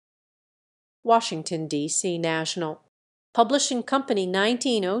Washington, D.C. National Publishing Company,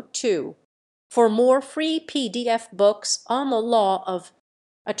 1902. For more free PDF books on the law of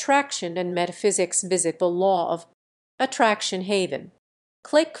attraction and metaphysics, visit the Law of Attraction Haven.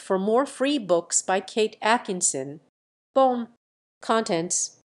 Click for more free books by Kate Atkinson. Boehme.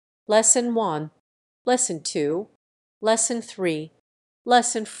 Contents: Lesson 1, Lesson 2, Lesson 3,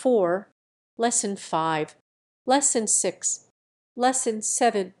 Lesson 4, Lesson 5, Lesson 6, Lesson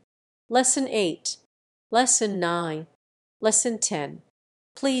 7, Lesson 8, Lesson 9, Lesson 10.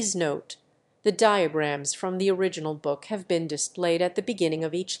 Please note, the diagrams from the original book have been displayed at the beginning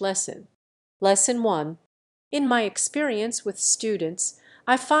of each lesson. Lesson 1. In my experience with students,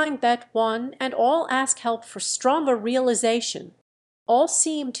 I find that one and all ask help for stronger realization. All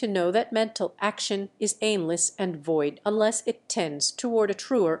seem to know that mental action is aimless and void unless it tends toward a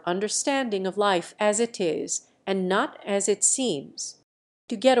truer understanding of life as it is, and not as it seems.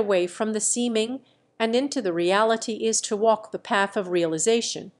 To get away from the seeming and into the reality is to walk the path of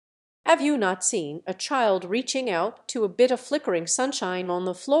realization. Have you not seen a child reaching out to a bit of flickering sunshine on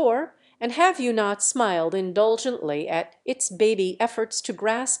the floor, and have you not smiled indulgently at its baby efforts to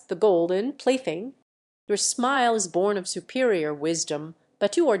grasp the golden plaything? Your smile is born of superior wisdom,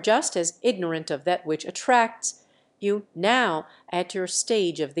 but you are just as ignorant of that which attracts you now at your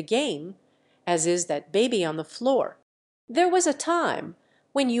stage of the game as is that baby on the floor. There was a time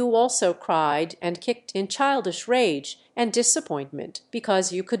when you also cried and kicked in childish rage and disappointment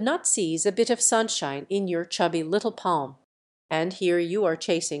because you could not seize a bit of sunshine in your chubby little palm. And here you are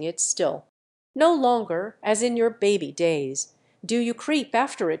chasing it still. No longer, as in your baby days, do you creep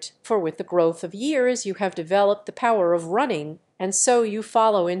after it, for with the growth of years you have developed the power of running, and so you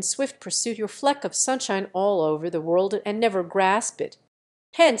follow in swift pursuit your fleck of sunshine all over the world and never grasp it.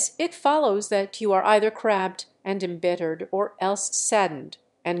 Hence it follows that you are either crabbed and embittered, or else saddened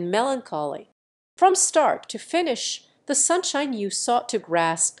and melancholy. From start to finish, the sunshine you sought to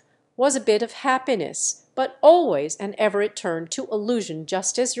grasp was a bit of happiness, but always and ever it turned to illusion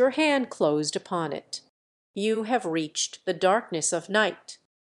just as your hand closed upon it. You have reached the darkness of night.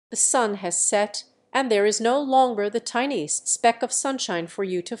 The sun has set, and there is no longer the tiniest speck of sunshine for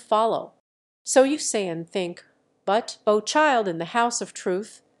you to follow. So you say and think, but, O child in the house of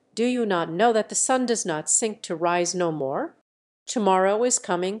truth, do you not know that the sun does not sink to rise no more? Tomorrow is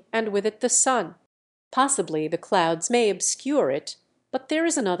coming, and with it the sun. Possibly the clouds may obscure it, but there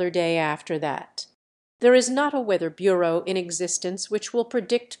is another day after that. There is not a weather bureau in existence which will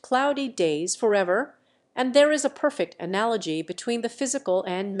predict cloudy days forever, and there is a perfect analogy between the physical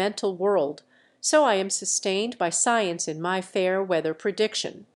and mental world, so I am sustained by science in my fair weather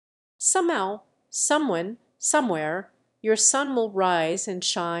prediction. Somehow, somewhen, somewhere, your sun will rise and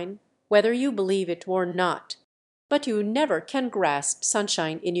shine, whether you believe it or not. But you never can grasp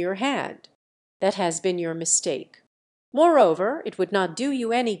sunshine in your hand. That has been your mistake. Moreover, it would not do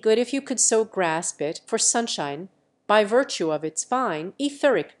you any good if you could so grasp it, for sunshine, by virtue of its fine,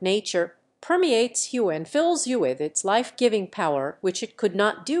 etheric nature, permeates you and fills you with its life-giving power, which it could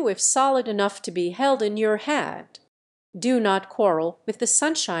not do if solid enough to be held in your hand. Do not quarrel with the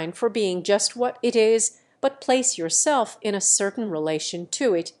sunshine for being just what it is, but place yourself in a certain relation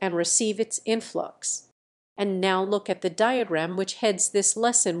to it and receive its influx. And now look at the diagram which heads this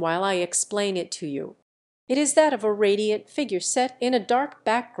lesson while I explain it to you. It is that of a radiant figure set in a dark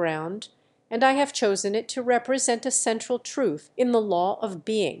background, and I have chosen it to represent a central truth in the law of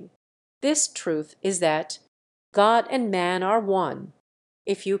being. This truth is that God and man are one.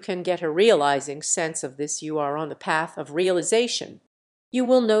 If you can get a realizing sense of this, you are on the path of realization. You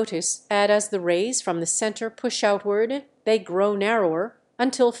will notice that as the rays from the center push outward, they grow narrower,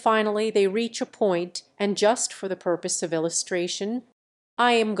 until finally they reach a point, and just for the purpose of illustration,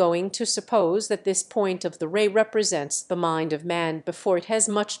 I am going to suppose that this point of the ray represents the mind of man before it has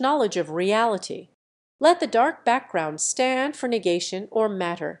much knowledge of reality. Let the dark background stand for negation or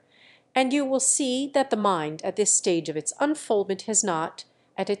matter, and you will see that the mind at this stage of its unfoldment has not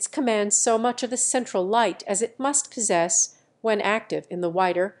at its command so much of the central light as it must possess when active in the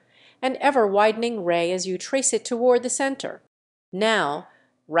wider and ever-widening ray as you trace it toward the center. Now,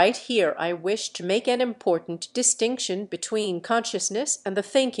 right here I wish to make an important distinction between consciousness and the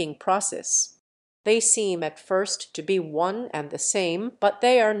thinking process. They seem at first to be one and the same, but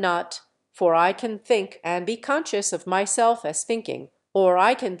they are not, for I can think and be conscious of myself as thinking, or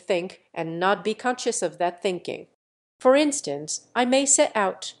I can think and not be conscious of that thinking. For instance, I may set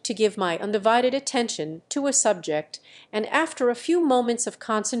out to give my undivided attention to a subject, and after a few moments of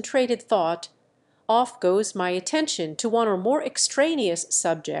concentrated thought, off goes my attention to one or more extraneous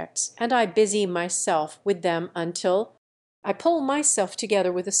subjects, and I busy myself with them until, I pull myself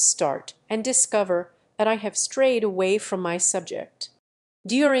together with a start and discover that I have strayed away from my subject.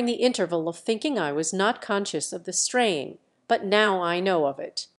 During the interval of thinking I was not conscious of the straying, but now I know of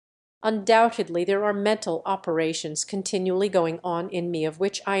it. Undoubtedly there are mental operations continually going on in me of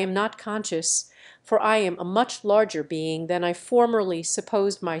which I am not conscious, for I am a much larger being than I formerly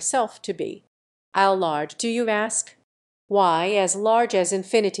supposed myself to be. How large, do you ask? Why, as large as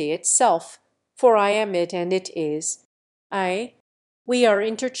infinity itself, for I am it and it is. Ay, we are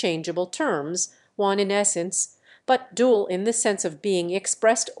interchangeable terms, one in essence, but dual in the sense of being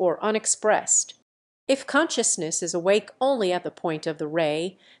expressed or unexpressed. If consciousness is awake only at the point of the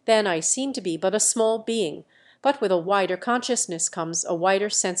ray, then I seem to be but a small being, but with a wider consciousness comes a wider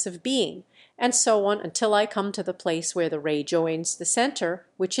sense of being, and so on until I come to the place where the ray joins the center,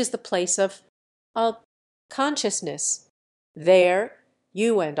 which is the place of consciousness. There,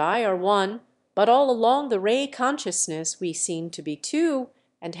 you and I are one, but all along the ray consciousness we seem to be two,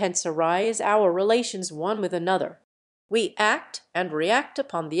 and hence arise our relations one with another. We act and react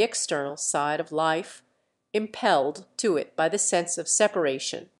upon the external side of life, impelled to it by the sense of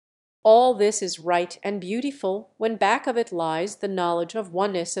separation. All this is right and beautiful when back of it lies the knowledge of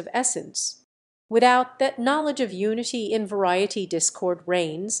oneness of essence. Without that knowledge of unity in variety discord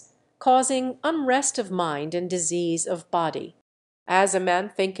reigns, causing unrest of mind and disease of body. As a man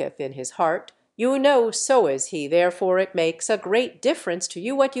thinketh in his heart, you know so is he, therefore it makes a great difference to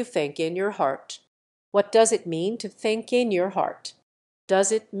you what you think in your heart. What does it mean to think in your heart?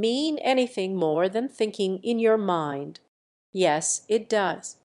 Does it mean anything more than thinking in your mind? Yes, it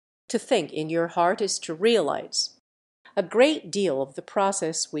does. To think in your heart is to realize. A great deal of the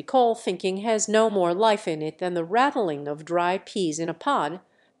process we call thinking has no more life in it than the rattling of dry peas in a pod,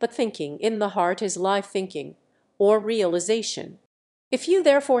 but thinking in the heart is live thinking, or realization. If you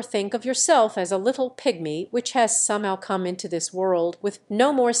therefore think of yourself as a little pygmy which has somehow come into this world with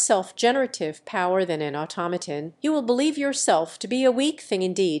no more self-generative power than an automaton, you will believe yourself to be a weak thing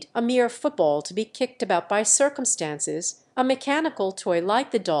indeed, a mere football to be kicked about by circumstances, a mechanical toy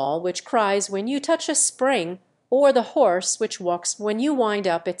like the doll which cries when you touch a spring, or the horse which walks when you wind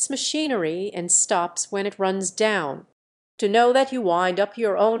up its machinery and stops when it runs down. To know that you wind up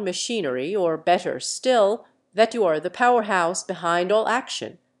your own machinery, or better still, that you are the powerhouse behind all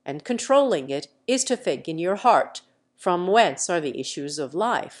action, and controlling it, is to think in your heart, from whence are the issues of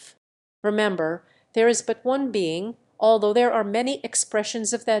life. Remember, there is but one being, although there are many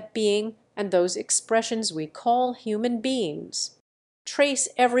expressions of that being, and those expressions we call human beings. Trace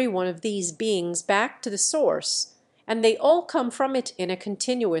every one of these beings back to the source, and they all come from it in a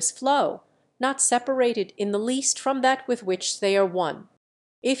continuous flow, not separated in the least from that with which they are one.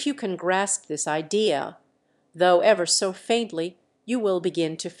 If you can grasp this idea, though ever so faintly, you will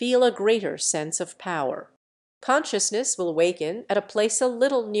begin to feel a greater sense of power. Consciousness will awaken at a place a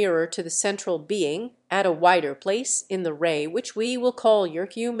little nearer to the central being, at a wider place in the ray which we will call your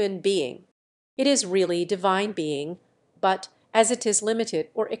human being. It is really divine being, but as it is limited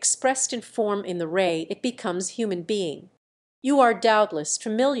or expressed in form in the ray, it becomes human being. You are doubtless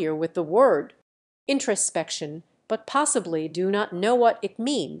familiar with the word introspection, but possibly do not know what it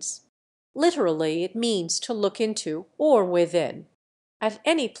means. Literally, it means to look into or within. At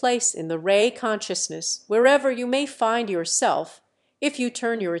any place in the ray consciousness, wherever you may find yourself, if you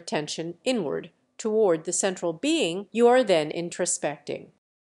turn your attention inward toward the central being, you are then introspecting.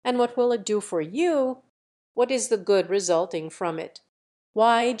 And what will it do for you? What is the good resulting from it?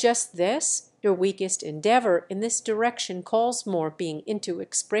 Why, just this: your weakest endeavor in this direction calls more being into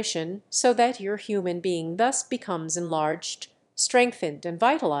expression, so that your human being thus becomes enlarged, strengthened, and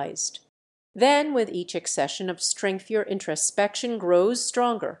vitalized. Then with each accession of strength your introspection grows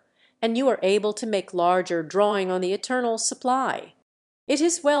stronger, and you are able to make larger drawing on the eternal supply. It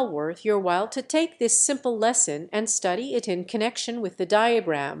is well worth your while to take this simple lesson and study it in connection with the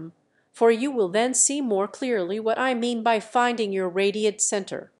diagram, for you will then see more clearly what I mean by finding your radiant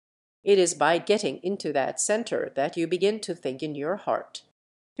center. It is by getting into that center that you begin to think in your heart.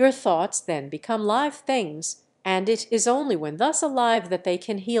 Your thoughts then become live things, and it is only when thus alive that they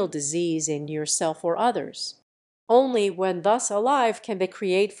can heal disease in yourself or others. Only when thus alive can they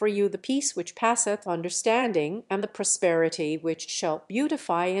create for you the peace which passeth understanding, and the prosperity which shall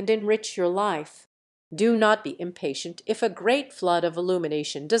beautify and enrich your life. Do not be impatient if a great flood of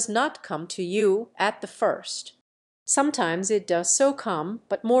illumination does not come to you at the first. Sometimes it does so come,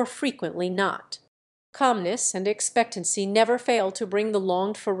 but more frequently not. Calmness and expectancy never fail to bring the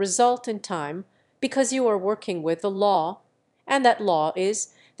longed-for result in time, because you are working with the law, and that law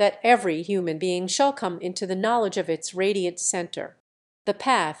is that every human being shall come into the knowledge of its radiant center. The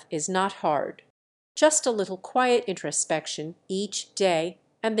path is not hard. Just a little quiet introspection each day,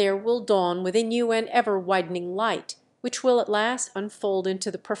 and there will dawn within you an ever-widening light, which will at last unfold into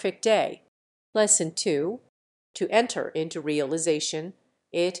the perfect day. Lesson 2. To enter into realization,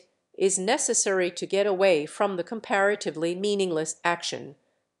 it is necessary to get away from the comparatively meaningless action,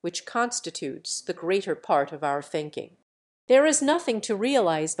 which constitutes the greater part of our thinking. There is nothing to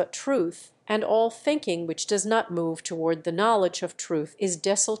realize but truth, and all thinking which does not move toward the knowledge of truth is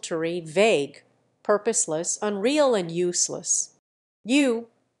desultory, vague, purposeless, unreal, and useless. You,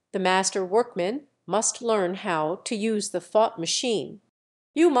 the master workman, must learn how to use the thought machine.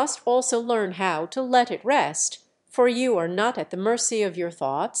 You must also learn how to let it rest, for you are not at the mercy of your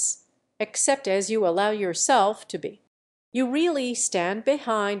thoughts, except as you allow yourself to be. You really stand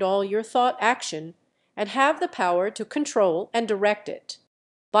behind all your thought action and have the power to control and direct it.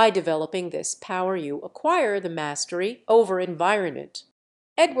 By developing this power you acquire the mastery over environment.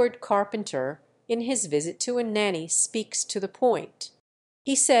 Edward Carpenter, in his Visit to a Nanny, speaks to the point.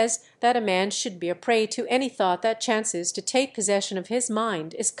 He says that a man should be a prey to any thought that chances to take possession of his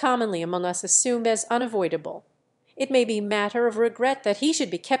mind is commonly among us assumed as unavoidable. It may be matter of regret that he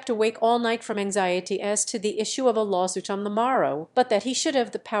should be kept awake all night from anxiety as to the issue of a lawsuit on the morrow, but that he should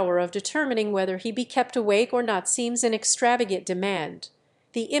have the power of determining whether he be kept awake or not seems an extravagant demand.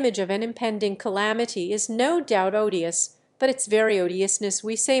 The image of an impending calamity is no doubt odious, but its very odiousness,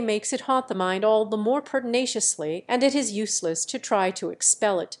 we say, makes it haunt the mind all the more pertinaciously, and it is useless to try to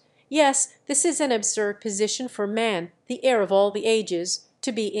expel it. Yes, this is an absurd position for man, the heir of all the ages,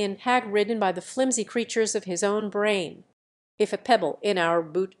 to be in, hag-ridden by the flimsy creatures of his own brain. If a pebble in our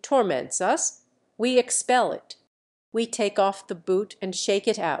boot torments us, we expel it. We take off the boot and shake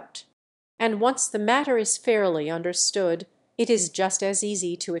it out. And once the matter is fairly understood, it is just as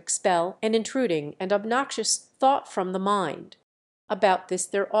easy to expel an intruding and obnoxious thought from the mind. About this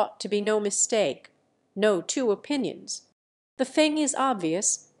there ought to be no mistake, no two opinions. The thing is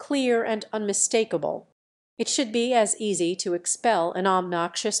obvious, clear, and unmistakable. It should be as easy to expel an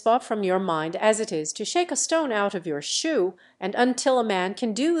obnoxious thought from your mind as it is to shake a stone out of your shoe, and until a man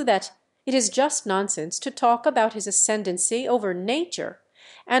can do that, it is just nonsense to talk about his ascendancy over nature,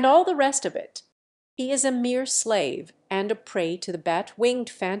 and all the rest of it. He is a mere slave and a prey to the bat-winged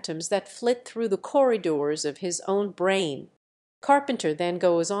phantoms that flit through the corridors of his own brain. Carpenter then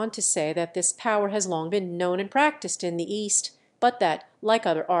goes on to say that this power has long been known and practiced in the East, but that, like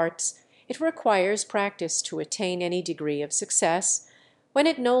other arts, it requires practice to attain any degree of success, when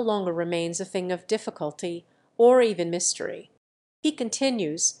it no longer remains a thing of difficulty or even mystery. He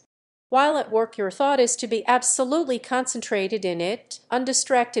continues, while at work your thought is to be absolutely concentrated in it,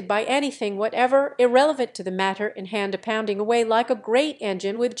 undistracted by anything whatever, irrelevant to the matter in hand, pounding away like a great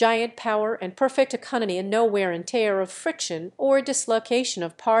engine with giant power and perfect economy, and no wear and tear of friction or dislocation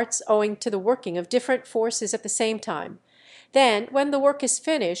of parts owing to the working of different forces at the same time. Then, when the work is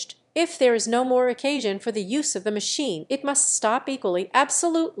finished, if there is no more occasion for the use of the machine, it must stop equally,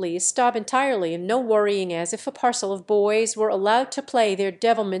 absolutely stop entirely, and no worrying as if a parcel of boys were allowed to play their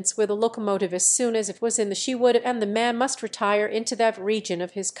devilments with a locomotive as soon as it was in the she-wood, and the man must retire into that region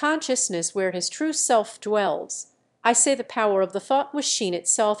of his consciousness where his true self dwells. I say the power of the thought machine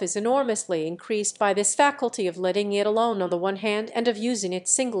itself is enormously increased by this faculty of letting it alone on the one hand and of using it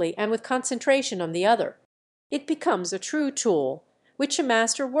singly and with concentration on the other. It becomes a true tool, which a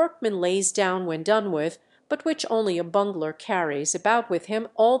master workman lays down when done with, but which only a bungler carries about with him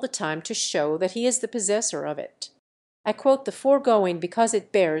all the time to show that he is the possessor of it. I quote the foregoing because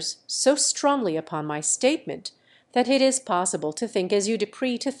it bears so strongly upon my statement that it is possible to think as you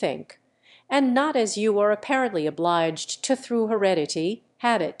decree to think, and not as you are apparently obliged to through heredity,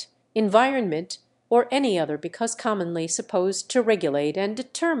 habit, environment, or any other because commonly supposed to regulate and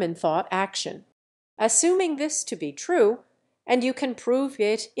determine thought action. Assuming this to be true, and you can prove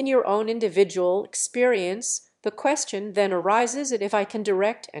it in your own individual experience, the question then arises that if I can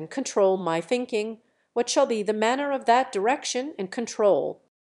direct and control my thinking, what shall be the manner of that direction and control?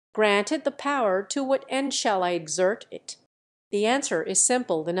 Granted the power, to what end shall I exert it? The answer is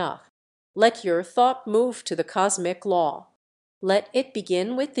simple enough. Let your thought move to the cosmic law. Let it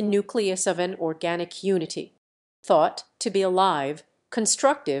begin with the nucleus of an organic unity. Thought, to be alive,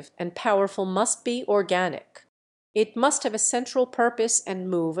 constructive, and powerful, must be organic. It must have a central purpose and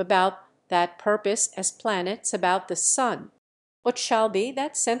move about that purpose as planets about the sun. What shall be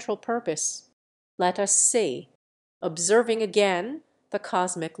that central purpose? Let us see. Observing again the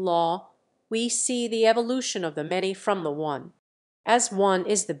cosmic law, we see the evolution of the many from the one. As one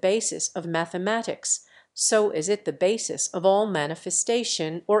is the basis of mathematics, so is it the basis of all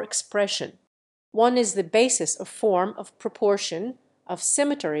manifestation or expression. One is the basis of form, of proportion, of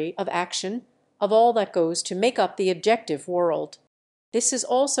symmetry, of action, of all that goes to make up the objective world. This is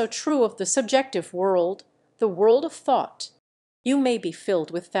also true of the subjective world, the world of thought. You may be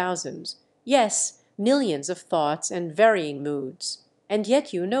filled with thousands, yes, millions of thoughts and varying moods, and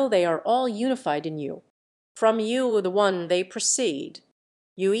yet you know they are all unified in you. From you, the one, they proceed.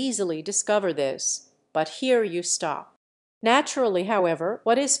 You easily discover this, but here you stop. Naturally, however,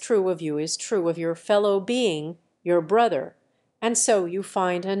 what is true of you is true of your fellow being, your brother, and so you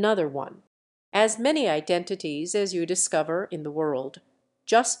find another one. As many identities as you discover in the world,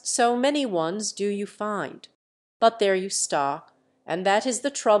 just so many ones do you find. But there you stop, and that is the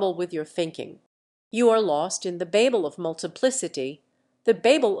trouble with your thinking. You are lost in the Babel of multiplicity, the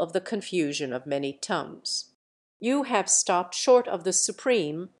Babel of the confusion of many tongues. You have stopped short of the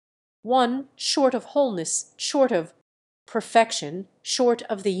supreme, one short of wholeness, short of perfection, short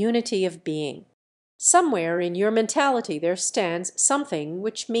of the unity of being. Somewhere in your mentality there stands something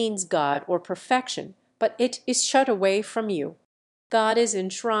which means God or perfection, but it is shut away from you. God is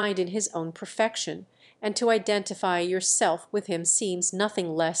enshrined in his own perfection, and to identify yourself with him seems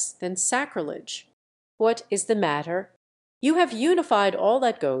nothing less than sacrilege. What is the matter? You have unified all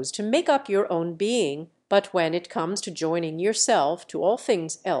that goes to make up your own being, but when it comes to joining yourself to all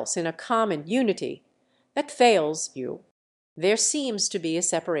things else in a common unity, that fails you. There seems to be a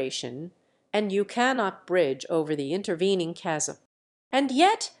separation, and you cannot bridge over the intervening chasm. And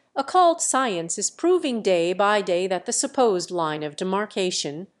yet occult science is proving day by day that the supposed line of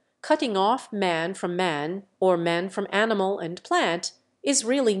demarcation, cutting off man from man, or man from animal and plant, is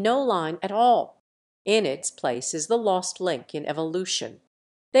really no line at all. In its place is the lost link in evolution.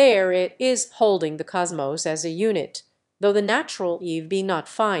 There it is holding the cosmos as a unit, though the natural Eve be not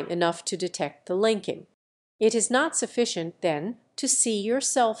fine enough to detect the linking. It is not sufficient, then, to see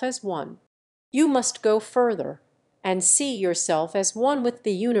yourself as one. You must go further, and see yourself as one with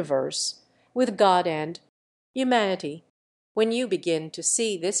the universe, with God and humanity. When you begin to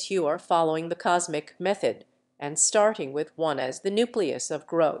see this, you are following the cosmic method, and starting with one as the nucleus of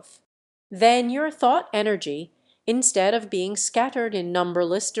growth. Then your thought energy, instead of being scattered in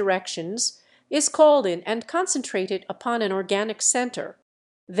numberless directions, is called in and concentrated upon an organic center.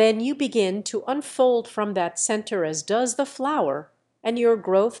 Then you begin to unfold from that center as does the flower, and your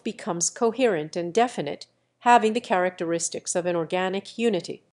growth becomes coherent and definite, having the characteristics of an organic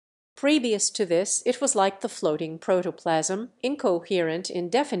unity. Previous to this, it was like the floating protoplasm, incoherent,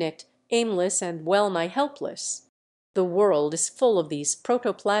 indefinite, aimless, and well-nigh helpless. The world is full of these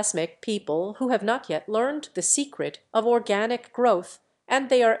protoplasmic people who have not yet learned the secret of organic growth, and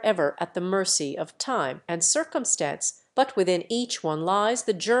they are ever at the mercy of time and circumstance, but within each one lies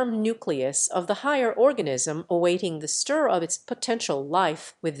the germ nucleus of the higher organism awaiting the stir of its potential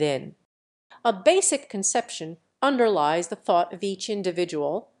life within. A basic conception underlies the thought of each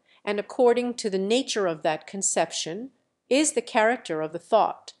individual, and according to the nature of that conception is the character of the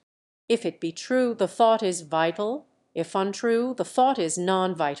thought. If it be true, the thought is vital; if untrue, the thought is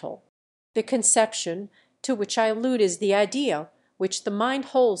non-vital. The conception to which I allude is the idea which the mind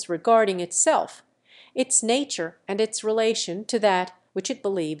holds regarding itself, its nature and its relation to that which it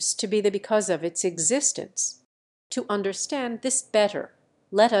believes to be the because of its existence. To understand this better,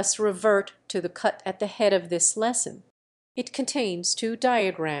 let us revert to the cut at the head of this lesson. It contains 2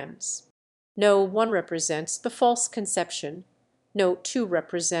 diagrams. No one represents the false conception, no 2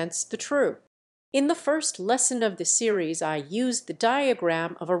 represents the true. In the first lesson of the series I used the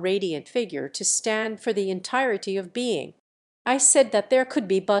diagram of a radiant figure to stand for the entirety of being. I said that there could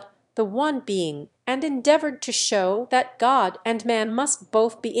be but the one being, and endeavored to show that God and man must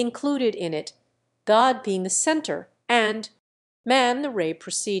both be included in it, God being the center, and man the ray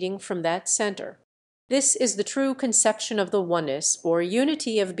proceeding from that center. This is the true conception of the oneness or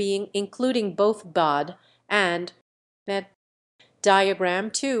unity of being, including both God and man.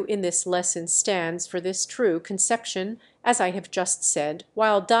 Diagram 2 in this lesson stands for this true conception, as I have just said,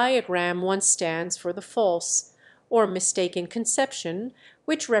 while diagram 1 stands for the false or mistaken conception,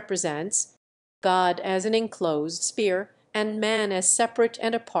 which represents God as an enclosed sphere and man as separate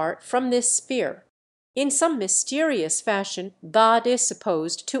and apart from this sphere. In some mysterious fashion, God is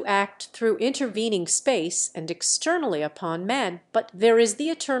supposed to act through intervening space and externally upon man, but there is the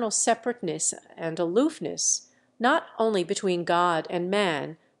eternal separateness and aloofness, not only between God and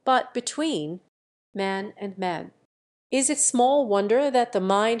man, but between man and man. Is it small wonder that the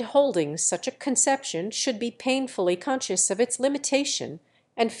mind holding such a conception should be painfully conscious of its limitation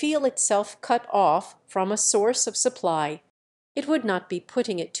and feel itself cut off from a source of supply? It would not be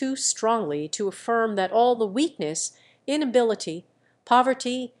putting it too strongly to affirm that all the weakness, inability,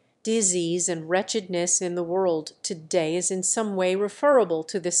 poverty, Disease and wretchedness in the world today is in some way referable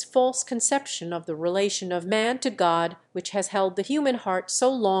to this false conception of the relation of man to God which has held the human heart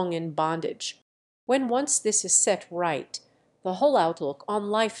so long in bondage. When once this is set right, the whole outlook on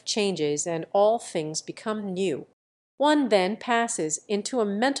life changes and all things become new. One then passes into a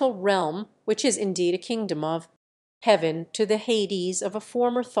mental realm which is indeed a kingdom of heaven to the Hades of a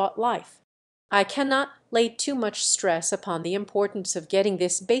former thought life. I cannot lay too much stress upon the importance of getting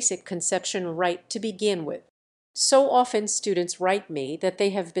this basic conception right to begin with. So often students write me that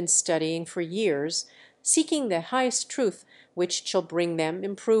they have been studying for years, seeking the highest truth which shall bring them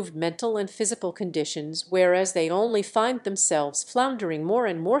improved mental and physical conditions, whereas they only find themselves floundering more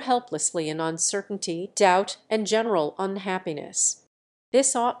and more helplessly in uncertainty, doubt, and general unhappiness.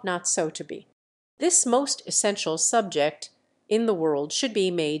 This ought not so to be. This most essential subject in the world should be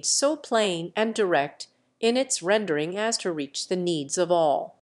made so plain and direct in its rendering as to reach the needs of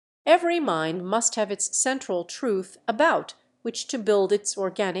all. Every mind must have its central truth about which to build its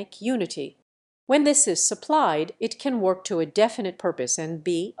organic unity. When this is supplied, it can work to a definite purpose and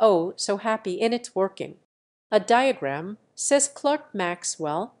be, oh, so happy in its working. A diagram, says Clerk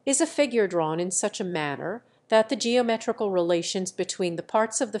Maxwell, is a figure drawn in such a manner that the geometrical relations between the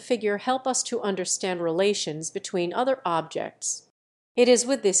parts of the figure help us to understand relations between other objects. It is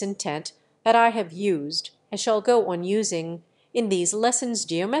with this intent that I have used, and shall go on using, in these lessons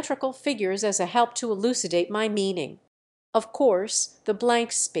geometrical figures as a help to elucidate my meaning. Of course, the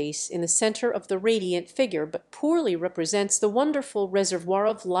blank space in the center of the radiant figure but poorly represents the wonderful reservoir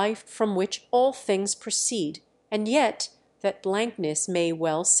of life from which all things proceed, and yet that blankness may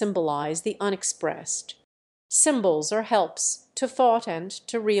well symbolize the unexpressed. Symbols are helps to thought and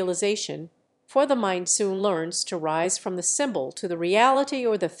to realization, for the mind soon learns to rise from the symbol to the reality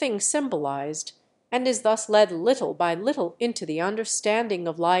or the thing symbolized, and is thus led little by little into the understanding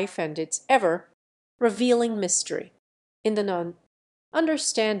of life and its ever revealing mystery. In the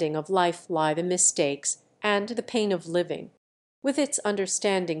understanding of life lie the mistakes and the pain of living. With its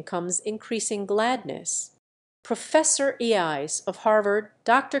understanding comes increasing gladness. Professor Eis of Harvard,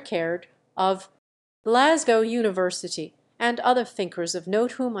 Dr. Caird of Glasgow University, and other thinkers of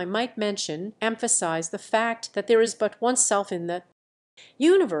note whom I might mention, emphasize the fact that there is but one self in the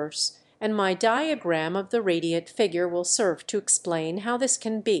universe, and my diagram of the radiant figure will serve to explain how this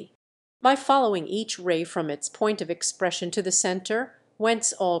can be. By following each ray from its point of expression to the center,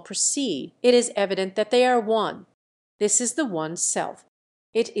 whence all proceed, it is evident that they are one. This is the one self.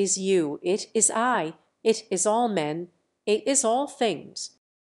 It is you, it is I, it is all men, it is all things.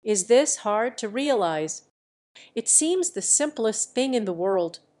 Is this hard to realize? It seems the simplest thing in the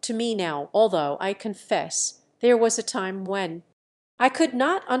world to me now, although I confess there was a time when I could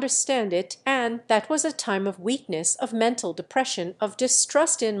not understand it, and that was a time of weakness, of mental depression, of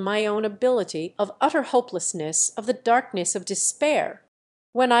distrust in my own ability, of utter hopelessness, of the darkness of despair.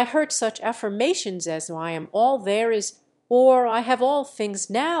 When I heard such affirmations as I am all there is, or I have all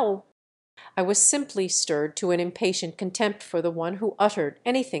things now, I was simply stirred to an impatient contempt for the one who uttered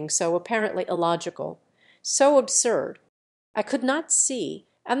anything so apparently illogical, so absurd. I could not see,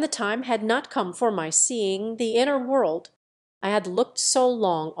 and the time had not come for my seeing, the inner world. I had looked so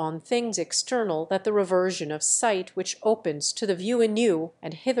long on things external that the reversion of sight which opens to the view a new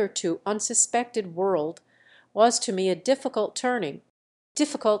and hitherto unsuspected world was to me a difficult turning.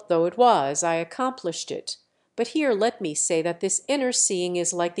 Difficult though it was, I accomplished it. But here let me say that this inner seeing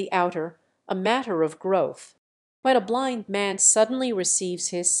is like the outer, a matter of growth. When a blind man suddenly receives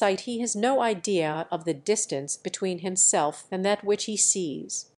his sight, he has no idea of the distance between himself and that which he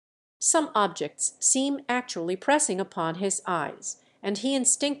sees. Some objects seem actually pressing upon his eyes, and he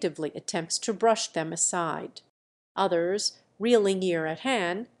instinctively attempts to brush them aside. Others, really near at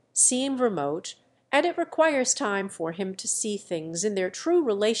hand, seem remote, and it requires time for him to see things in their true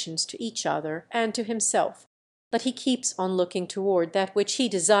relations to each other and to himself. But he keeps on looking toward that which he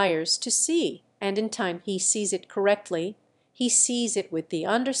desires to see, and in time he sees it correctly, he sees it with the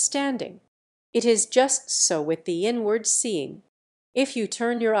understanding. It is just so with the inward seeing. If you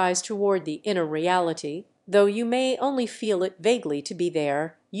turn your eyes toward the inner reality, though you may only feel it vaguely to be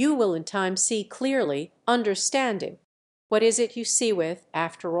there, you will in time see clearly, understanding. What is it you see with,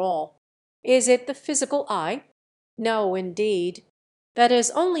 after all? Is it the physical eye? No, indeed. That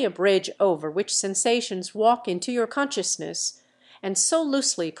is only a bridge over which sensations walk into your consciousness, and so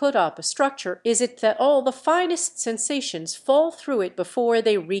loosely put up a structure is it that all the finest sensations fall through it before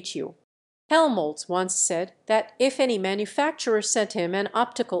they reach you. Helmholtz once said that if any manufacturer sent him an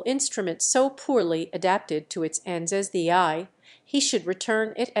optical instrument so poorly adapted to its ends as the eye, he should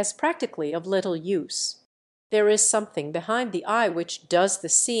return it as practically of little use. There is something behind the eye which does the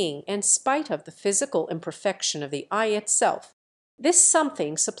seeing in spite of the physical imperfection of the eye itself. This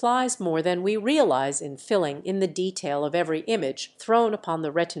something supplies more than we realize in filling in the detail of every image thrown upon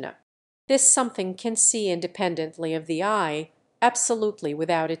the retina. This something can see independently of the eye, absolutely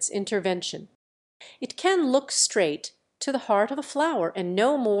without its intervention. It can look straight to the heart of a flower and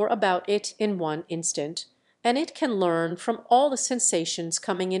know more about it in one instant than it can learn from all the sensations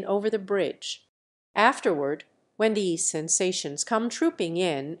coming in over the bridge. Afterward, when these sensations come trooping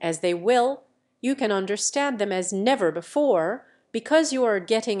in, as they will, you can understand them as never before, because you are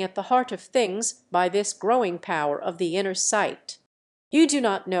getting at the heart of things by this growing power of the inner sight. You do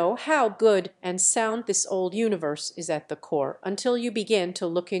not know how good and sound this old universe is at the core until you begin to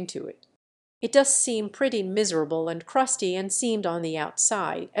look into it. It does seem pretty miserable and crusty and seamed on the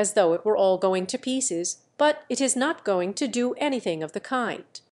outside, as though it were all going to pieces, but it is not going to do anything of the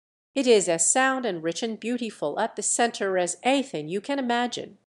kind. It is as sound and rich and beautiful at the center as anything you can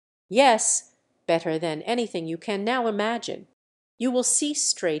imagine. Yes, better than anything you can now imagine. You will see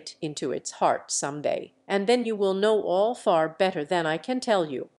straight into its heart some day, and then you will know all far better than I can tell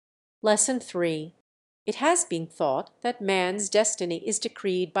you. Lesson 3. It has been thought that man's destiny is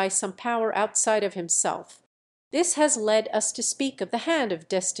decreed by some power outside of himself. This has led us to speak of the hand of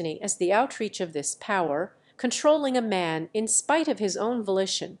destiny as the outreach of this power, controlling a man in spite of his own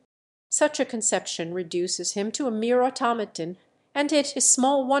volition. Such a conception reduces him to a mere automaton, and it is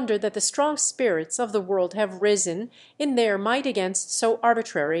small wonder that the strong spirits of the world have risen in their might against so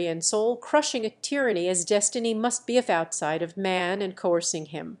arbitrary and soul-crushing a tyranny as destiny must be if outside of man and coercing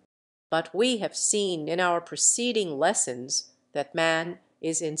him. But we have seen in our preceding lessons that man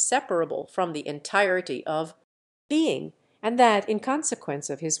is inseparable from the entirety of being, and that in consequence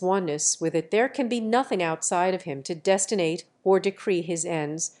of his oneness with it there can be nothing outside of him to destinate or decree his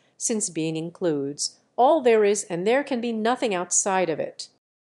ends, since being includes all there is and there can be nothing outside of it.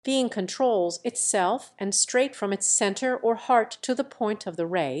 Being controls itself, and straight from its center or heart to the point of the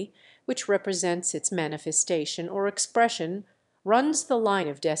ray, which represents its manifestation or expression, runs the line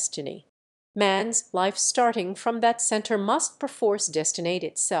of destiny. Man's life starting from that center must perforce destinate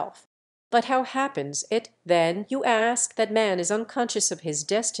itself. But how happens it, then, you ask, that man is unconscious of his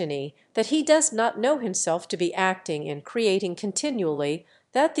destiny, that he does not know himself to be acting and creating continually,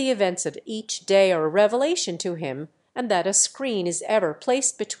 that the events of each day are a revelation to him, and that a screen is ever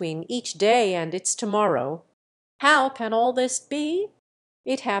placed between each day and its tomorrow? How can all this be?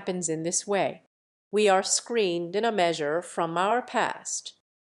 It happens in this way. We are screened in a measure from our past.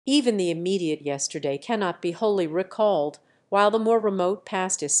 Even the immediate yesterday cannot be wholly recalled, while the more remote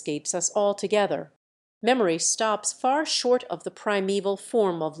past escapes us altogether. Memory stops far short of the primeval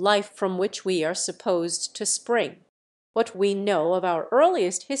form of life from which we are supposed to spring. What we know of our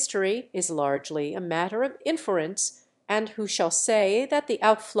earliest history is largely a matter of inference, and who shall say that the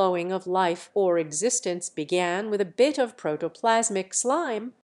outflowing of life or existence began with a bit of protoplasmic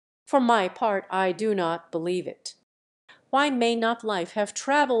slime? For my part, I do not believe it. Why may not life have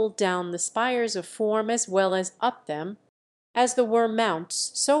traveled down the spires of form as well as up them? As the worm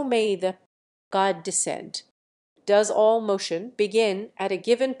mounts, so may the God descend. Does all motion begin at a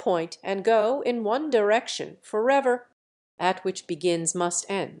given point and go in one direction forever? That which begins must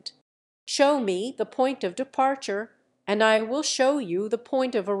end. Show me the point of departure, and I will show you the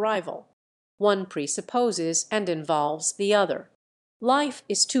point of arrival. One presupposes and involves the other. Life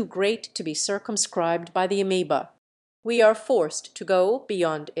is too great to be circumscribed by the amoeba. We are forced to go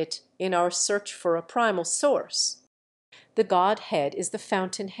beyond it in our search for a primal source. The Godhead is the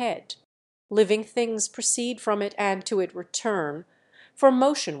fountainhead. Living things proceed from it and to it return, for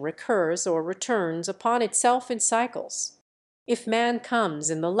motion recurs or returns upon itself in cycles. If man comes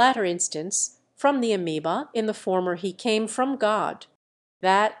in the latter instance from the amoeba, in the former he came from God.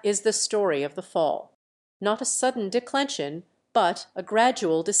 That is the story of the fall. Not a sudden declension, but a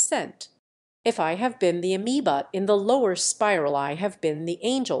gradual descent. If I have been the amoeba in the lower spiral, I have been the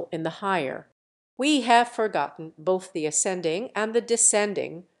angel in the higher. We have forgotten both the ascending and the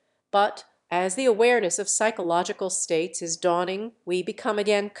descending, but as the awareness of psychological states is dawning, we become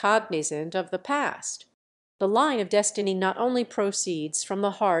again cognizant of the past. The line of destiny not only proceeds from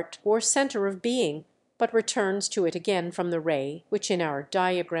the heart or center of being, but returns to it again from the ray, which in our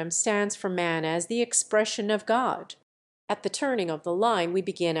diagram stands for man as the expression of God. At the turning of the line we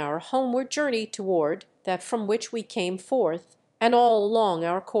begin our homeward journey toward that from which we came forth, and all along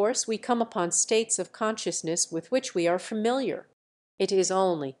our course we come upon states of consciousness with which we are familiar. It is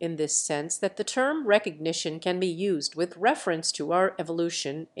only in this sense that the term recognition can be used with reference to our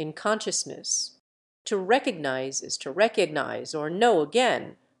evolution in consciousness. To recognize is to recognize or know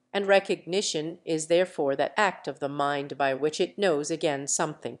again, and recognition is therefore that act of the mind by which it knows again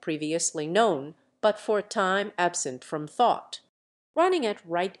something previously known, but for a time absent from thought. Running at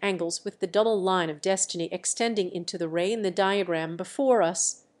right angles with the double line of destiny extending into the ray in the diagram before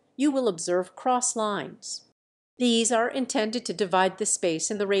us, you will observe cross lines. These are intended to divide the space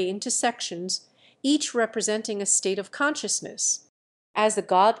in the ray into sections, each representing a state of consciousness. As the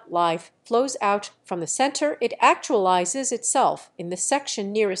God life flows out from the center, it actualizes itself in the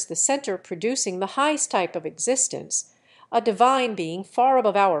section nearest the center, producing the highest type of existence, a divine being far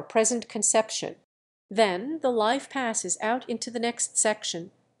above our present conception. Then the life passes out into the next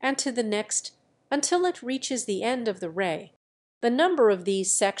section, and to the next, until it reaches the end of the ray. The number of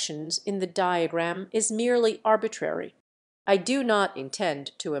these sections in the diagram is merely arbitrary. I do not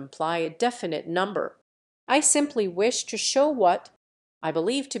intend to imply a definite number. I simply wish to show what I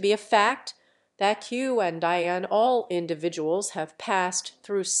believe to be a fact, that you and I and all individuals have passed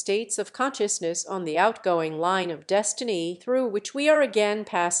through states of consciousness on the outgoing line of destiny, through which we are again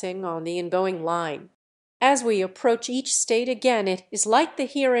passing on the ingoing line. As we approach each state again, it is like the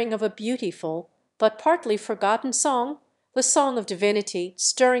hearing of a beautiful but partly forgotten song, the song of divinity,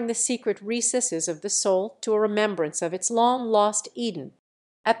 stirring the secret recesses of the soul to a remembrance of its long-lost Eden.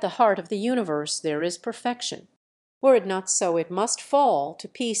 At the heart of the universe there is perfection. Were it not so, it must fall to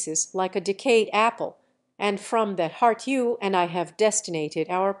pieces like a decayed apple, and from that heart you and I have destinated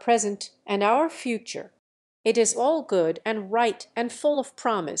our present and our future. It is all good and right and full of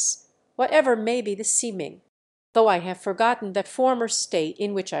promise, whatever may be the seeming. Though I have forgotten that former state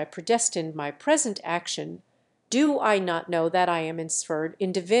in which I predestined my present action, do I not know that I am inferred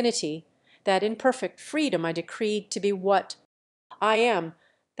in divinity, that in perfect freedom I decreed to be what I am,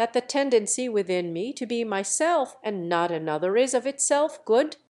 that the tendency within me to be myself and not another is of itself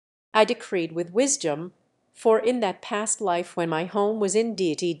good? I decreed with wisdom, for in that past life when my home was in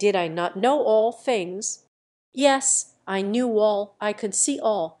deity, did I not know all things? Yes, I knew all, I could see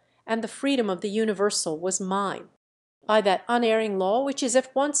all, and the freedom of the universal was mine. By that unerring law which is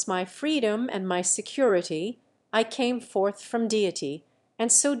at once my freedom and my security, I came forth from deity,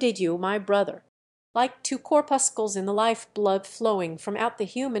 and so did you, my brother. Like two corpuscles in the life-blood flowing from out the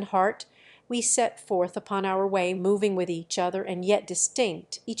human heart, we set forth upon our way, moving with each other and yet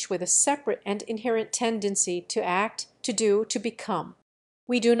distinct, each with a separate and inherent tendency to act, to do, to become.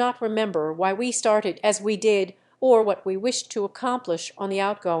 We do not remember why we started as we did, or what we wished to accomplish on the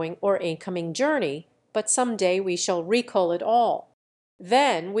outgoing or incoming journey, but some day we shall recall it all.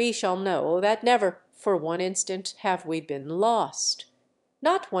 Then we shall know that never for one instant have we been lost.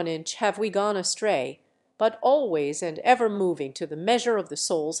 Not 1 inch have we gone astray, but always and ever moving to the measure of the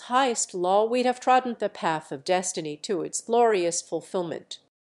soul's highest law, we have trodden the path of destiny to its glorious fulfillment.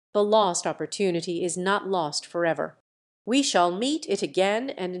 The lost opportunity is not lost forever. We shall meet it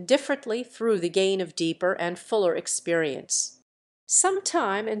again and indifferently through the gain of deeper and fuller experience. Some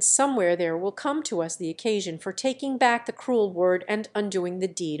time and somewhere there will come to us the occasion for taking back the cruel word and undoing the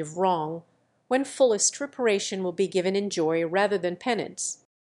deed of wrong, when fullest reparation will be given in joy rather than penance.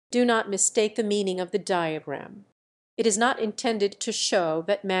 Do not mistake the meaning of the diagram. It is not intended to show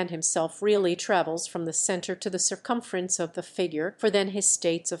that man himself really travels from the center to the circumference of the figure, for then his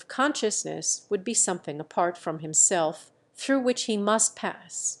states of consciousness would be something apart from himself, through which he must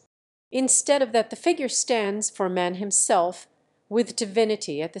pass. Instead of that, the figure stands for man himself, with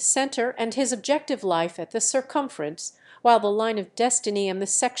divinity at the center and his objective life at the circumference, while the line of destiny and the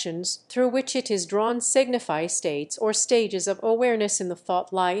sections through which it is drawn signify states or stages of awareness in the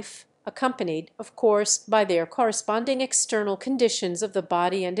thought life, accompanied, of course, by their corresponding external conditions of the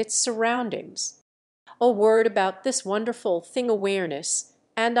body and its surroundings. A word about this wonderful thing awareness,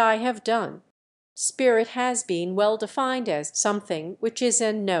 and I have done. Spirit has been well defined as something which is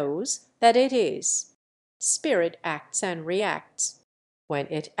and knows that it is. Spirit acts and reacts. When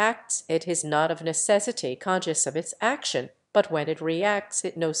it acts, it is not of necessity conscious of its action, but when it reacts,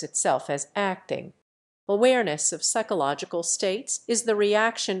 it knows itself as acting. Awareness of psychological states is the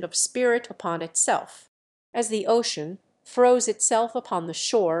reaction of spirit upon itself. As the ocean throws itself upon the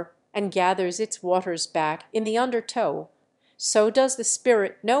shore and gathers its waters back in the undertow, so does the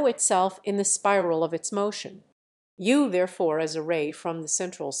spirit know itself in the spiral of its motion. You, therefore, as a ray from the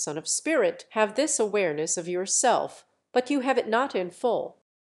central sun of spirit, have this awareness of yourself, but you have it not in full.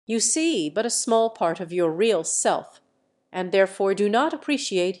 You see but a small part of your real self, and therefore do not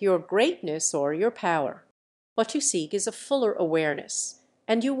appreciate your greatness or your power. What you seek is a fuller awareness,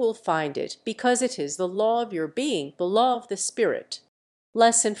 and you will find it, because it is the law of your being, the law of the spirit.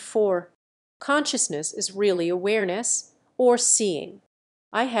 Lesson 4. Consciousness is really awareness, or seeing.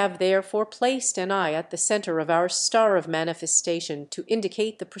 I have therefore placed an eye at the center of our star of manifestation to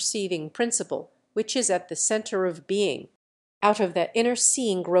indicate the perceiving principle, which is at the center of being. Out of that inner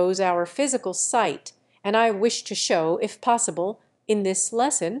seeing grows our physical sight, and I wish to show, if possible, in this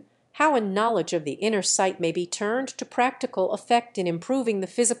lesson, how a knowledge of the inner sight may be turned to practical effect in improving the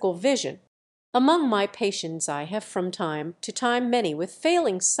physical vision. Among my patients I have from time to time many with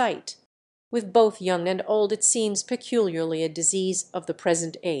failing sight. With both young and old it seems peculiarly a disease of the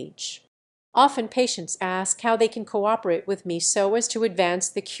present age. Often patients ask how they can cooperate with me so as to advance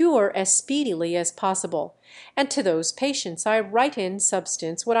the cure as speedily as possible, and to those patients I write in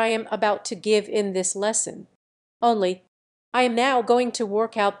substance what I am about to give in this lesson. Only I am now going to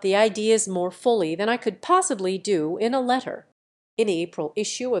work out the ideas more fully than I could possibly do in a letter. In the April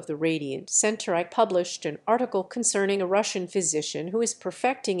issue of the Radiant Center I published an article concerning a Russian physician who is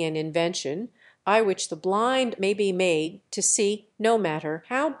perfecting an invention by which the blind may be made to see no matter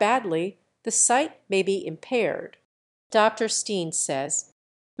how badly the sight may be impaired. Dr. Steen says,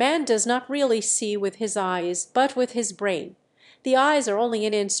 "Man does not really see with his eyes, but with his brain. The eyes are only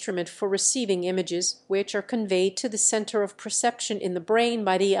an instrument for receiving images which are conveyed to the center of perception in the brain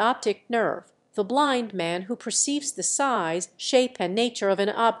by the optic nerve. The blind man who perceives the size, shape, and nature of an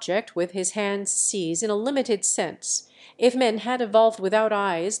object with his hands sees in a limited sense. If men had evolved without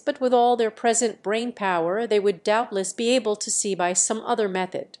eyes, but with all their present brain power, they would doubtless be able to see by some other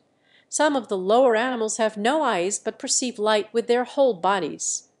method. Some of the lower animals have no eyes, but perceive light with their whole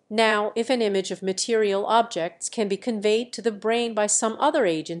bodies. Now, if an image of material objects can be conveyed to the brain by some other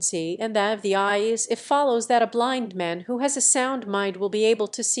agency, and that of the eyes, it follows that a blind man who has a sound mind will be able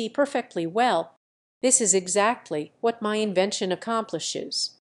to see perfectly well. This is exactly what my invention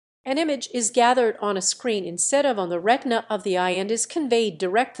accomplishes. An image is gathered on a screen instead of on the retina of the eye and is conveyed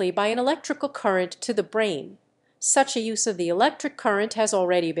directly by an electrical current to the brain. Such a use of the electric current has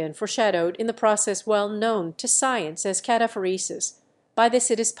already been foreshadowed in the process well known to science as cataphoresis. By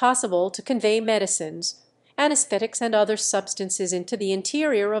this it is possible to convey medicines, anesthetics, and other substances into the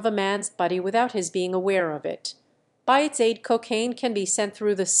interior of a man's body without his being aware of it. By its aid cocaine can be sent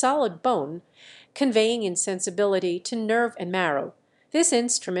through the solid bone, conveying insensibility to nerve and marrow. This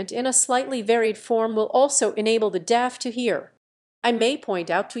instrument in a slightly varied form will also enable the deaf to hear. I may point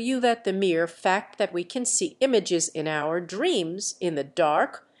out to you that the mere fact that we can see images in our dreams in the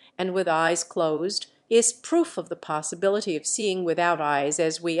dark and with eyes closed is proof of the possibility of seeing without eyes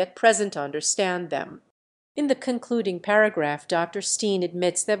as we at present understand them. In the concluding paragraph, Dr. Steen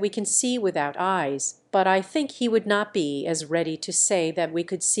admits that we can see without eyes, but I think he would not be as ready to say that we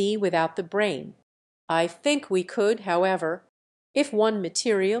could see without the brain. I think we could, however. If one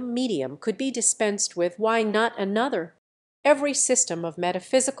material medium could be dispensed with, why not another? Every system of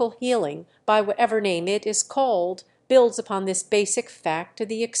metaphysical healing, by whatever name it is called, builds upon this basic fact,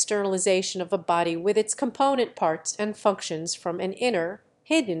 the externalization of a body with its component parts and functions from an inner,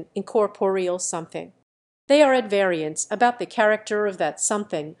 hidden, incorporeal something. They are at variance about the character of that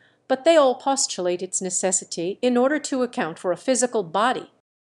something, but they all postulate its necessity in order to account for a physical body.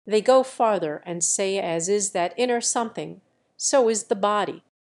 They go farther and say as is that inner something, so is the body.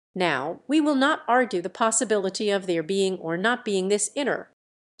 Now, we will not argue the possibility of there being or not being this inner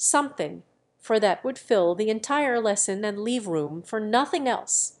something, for that would fill the entire lesson and leave room for nothing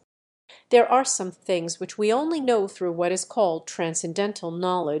else. There are some things which we only know through what is called transcendental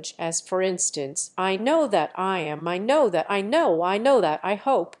knowledge, as for instance, I know that I am, I know that I know that I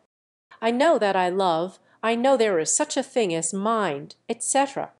hope, I know that I love, I know there is such a thing as mind,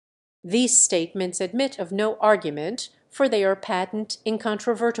 etc. These statements admit of no argument, for they are patent,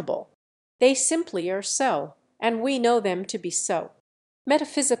 incontrovertible. They simply are so, and we know them to be so.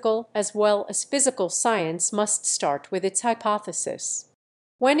 Metaphysical as well as physical science must start with its hypothesis.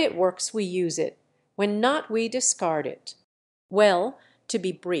 When it works we use it, when not we discard it. Well, to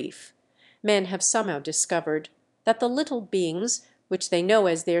be brief, men have somehow discovered that the little beings which they know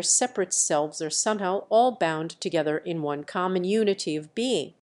as their separate selves are somehow all bound together in one common unity of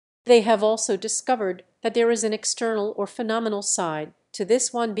being. They have also discovered that there is an external or phenomenal side to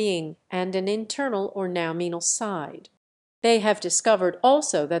this one being and an internal or noumenal side. They have discovered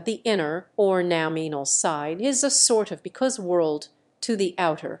also that the inner or noumenal side is a sort of because world to the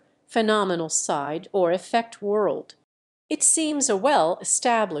outer, phenomenal side or effect world. It seems a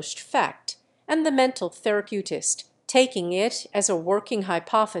well-established fact, and the mental therapeutist, taking it as a working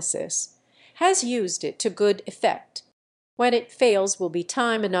hypothesis, has used it to good effect. When it fails will be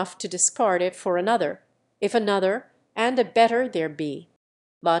time enough to discard it for another, if another and a better there be.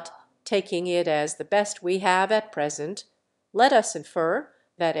 But taking it as the best we have at present, let us infer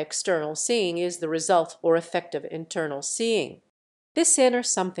that external seeing is the result or effect of internal seeing. This inner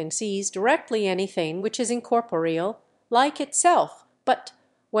something sees directly anything which is incorporeal, like itself, but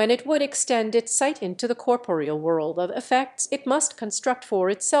when it would extend its sight into the corporeal world of effects, it must construct for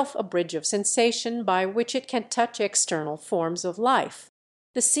itself a bridge of sensation by which it can touch external forms of life.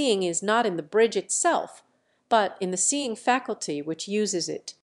 The seeing is not in the bridge itself, but in the seeing faculty which uses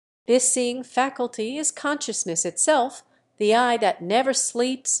it. This seeing faculty is consciousness itself, the eye that never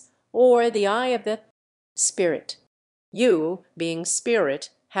sleeps, or the eye of the spirit. You, being spirit,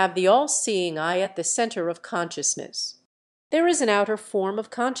 have the all-seeing eye at the center of consciousness. There is an outer form of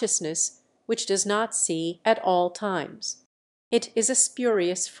consciousness which does not see at all times. It is a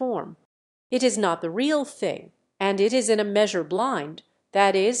spurious form. It is not the real thing, and it is in a measure blind,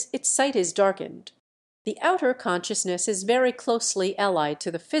 that is, its sight is darkened. The outer consciousness is very closely allied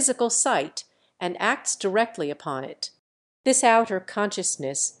to the physical sight and acts directly upon it. This outer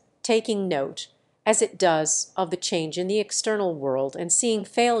consciousness, taking note, as it does, of the change in the external world, and seeing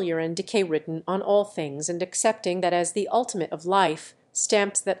failure and decay written on all things, and accepting that as the ultimate of life,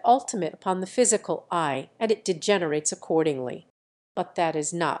 stamps that ultimate upon the physical eye, and it degenerates accordingly. But that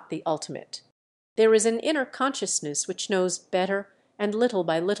is not the ultimate. There is an inner consciousness which knows better, and little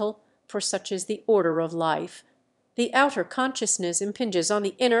by little, for such is the order of life, the outer consciousness impinges on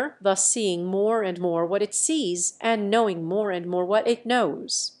the inner, thus seeing more and more what it sees, and knowing more and more what it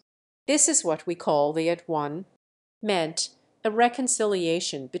knows. This is what we call the at one, meant a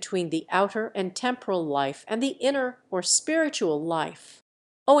reconciliation between the outer and temporal life and the inner or spiritual life.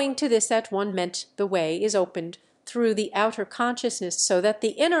 Owing to this at one meant the way is opened through the outer consciousness so that the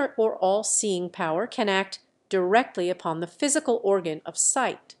inner or all-seeing power can act directly upon the physical organ of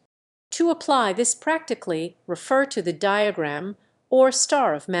sight. To apply this practically, refer to the diagram or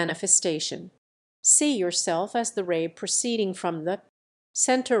star of manifestation. See yourself as the ray proceeding from the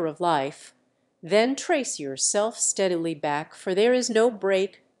center of life, then trace yourself steadily back, for there is no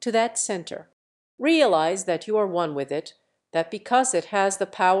break, to that center. Realize that you are one with it, that because it has the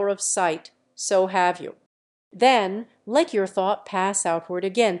power of sight, so have you. Then let your thought pass outward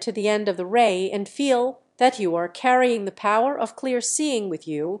again to the end of the ray, and feel that you are carrying the power of clear seeing with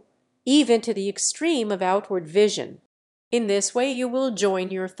you, even to the extreme of outward vision. In this way you will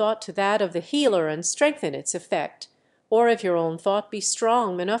join your thought to that of the healer and strengthen its effect. Or if your own thought be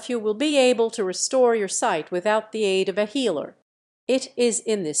strong enough, you will be able to restore your sight without the aid of a healer. It is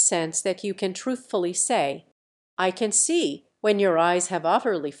in this sense that you can truthfully say, "I can see," when your eyes have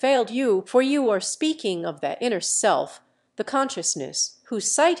utterly failed you, for you are speaking of that inner self, the consciousness, whose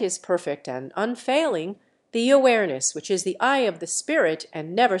sight is perfect and unfailing, the awareness which is the eye of the spirit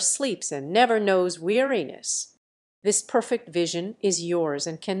and never sleeps and never knows weariness. This perfect vision is yours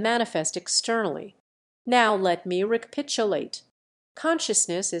and can manifest externally. Now let me recapitulate.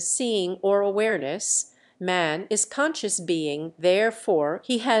 Consciousness is seeing or awareness. Man is conscious being, therefore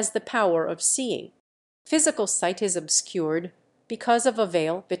he has the power of seeing. Physical sight is obscured because of a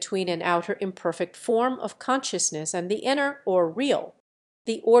veil between an outer imperfect form of consciousness and the inner or real.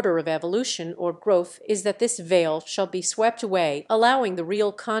 The order of evolution or growth is that this veil shall be swept away, allowing the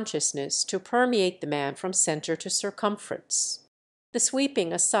real consciousness to permeate the man from center to circumference. The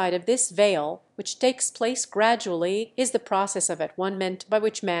sweeping aside of this veil, which takes place gradually, is the process of at one-ment by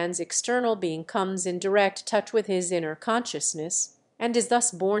which man's external being comes in direct touch with his inner consciousness, and is thus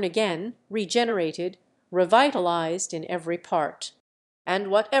born again, regenerated, revitalized in every part.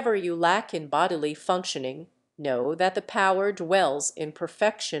 And whatever you lack in bodily functioning, know that the power dwells in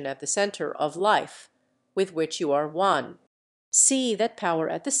perfection at the center of life, with which you are one. See that power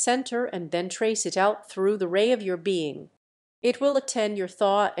at the center, and then trace it out through the ray of your being. It will attend your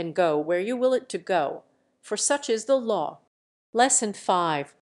thought and go where you will it to go, for such is the law. Lesson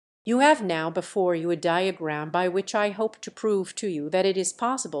 5. You have now before you a diagram by which I hope to prove to you that it is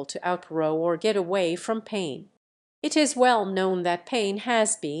possible to outgrow or get away from pain. It is well known that pain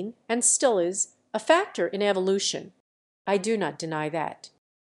has been, and still is, a factor in evolution. I do not deny that.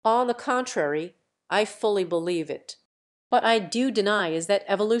 On the contrary, I fully believe it. What I do deny is that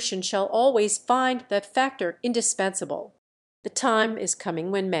evolution shall always find that factor indispensable. The time is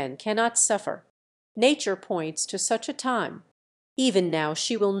coming when men cannot suffer. Nature points to such a time. Even now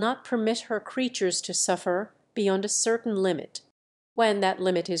she will not permit her creatures to suffer beyond a certain limit. When that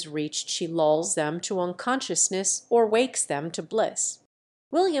limit is reached, she lulls them to unconsciousness or wakes them to bliss.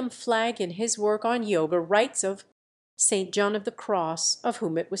 William Flagg, in his work on Yoga, writes of St. John of the Cross, of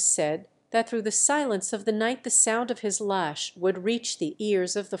whom it was said that through the silence of the night the sound of his lash would reach the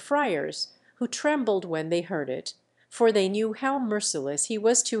ears of the friars, who trembled when they heard it, for they knew how merciless he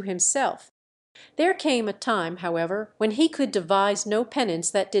was to himself. There came a time, however, when he could devise no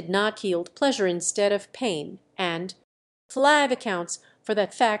penance that did not yield pleasure instead of pain, and Flav accounts for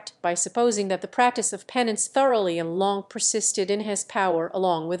that fact by supposing that the practice of penance thoroughly and long persisted in his power,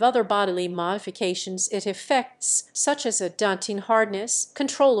 along with other bodily modifications it effects, such as a daunting hardness,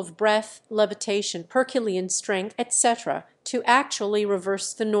 control of breath, levitation, Herculean strength, etc., to actually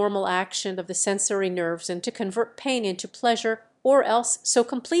reverse the normal action of the sensory nerves and to convert pain into pleasure, or else so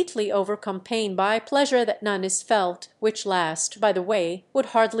completely overcome pain by pleasure that none is felt, which last, by the way, would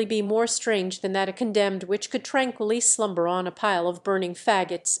hardly be more strange than that a condemned which could tranquilly slumber on a pile of burning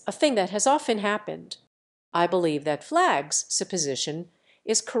faggots, a thing that has often happened. I believe that Flagg's supposition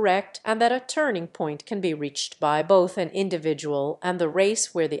is correct, and that a turning point can be reached by both an individual and the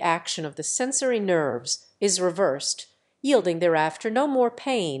race where the action of the sensory nerves is reversed, yielding thereafter no more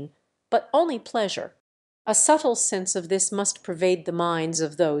pain, but only pleasure. A subtle sense of this must pervade the minds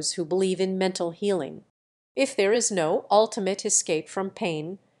of those who believe in mental healing. If there is no ultimate escape from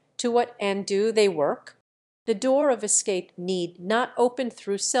pain, to what end do they work? The door of escape need not open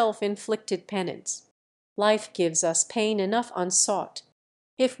through self-inflicted penance. Life gives us pain enough unsought.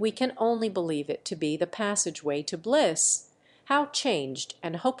 If we can only believe it to be the passageway to bliss, how changed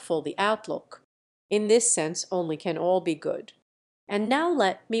and hopeful the outlook! In this sense only can all be good. And now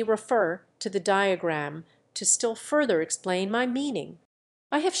let me refer to the diagram to still further explain my meaning.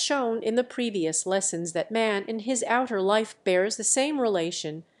 I have shown in the previous lessons that man in his outer life bears the same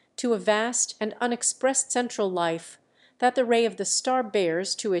relation to a vast and unexpressed central life that the ray of the star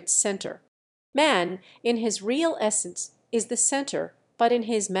bears to its center. Man in his real essence is the center, but in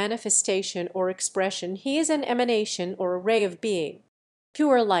his manifestation or expression he is an emanation or a ray of being.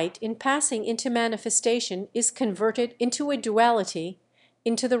 Pure light in passing into manifestation is converted into a duality,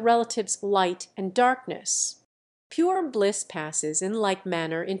 into the relatives light and darkness. Pure bliss passes in like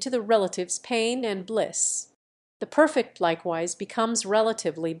manner into the relatives pain and bliss. The perfect likewise becomes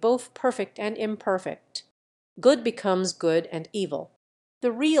relatively both perfect and imperfect. Good becomes good and evil.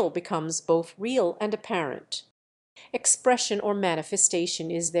 The real becomes both real and apparent. Expression or manifestation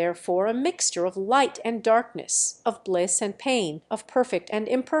is therefore a mixture of light and darkness, of bliss and pain, of perfect and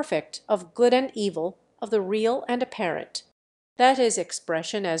imperfect, of good and evil, of the real and apparent. That is,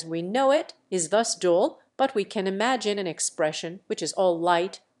 expression as we know it is thus dual, but we can imagine an expression which is all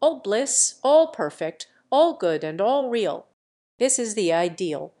light, all bliss, all perfect, all good and all real. This is the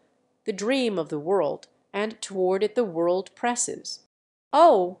ideal, the dream of the world, and toward it the world presses.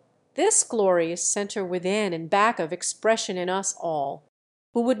 Oh, this glorious center within and back of expression in us all!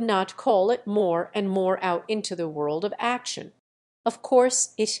 Who would not call it more and more out into the world of action? Of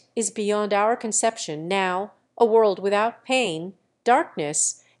course it is beyond our conception now, a world without pain,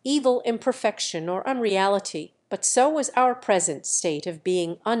 darkness, evil, imperfection, or unreality, but so was our present state of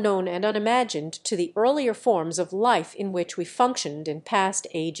being unknown and unimagined to the earlier forms of life in which we functioned in past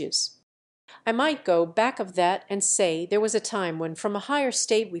ages. I might go back of that and say there was a time when from a higher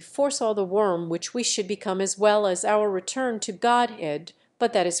state we foresaw the worm which we should become as well as our return to Godhead,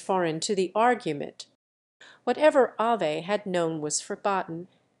 but that is foreign to the argument. Whatever Ave had known was forgotten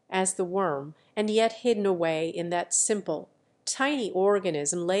as the worm, and yet hidden away in that simple, tiny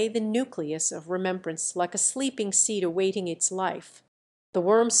organism lay the nucleus of remembrance like a sleeping seed awaiting its life. The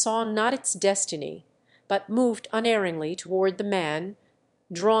worm saw not its destiny, but moved unerringly toward the man,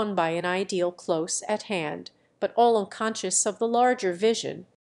 drawn by an ideal close at hand, but all unconscious of the larger vision.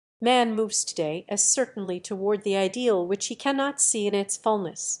 Man moves today as certainly toward the ideal which he cannot see in its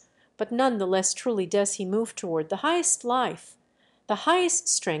fullness, but none the less truly does he move toward the highest life, the highest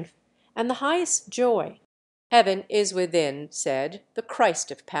strength, and the highest joy. Heaven is within, said the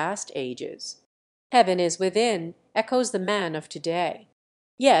Christ of past ages. Heaven is within, echoes the man of today.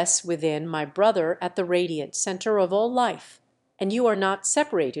 Yes, within, my brother, at the radiant center of all life, and you are not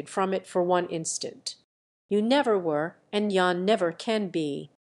separated from it for one instant. You never were, and yon never can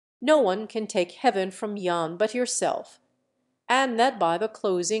be. No one can take heaven from yon but yourself, and that by the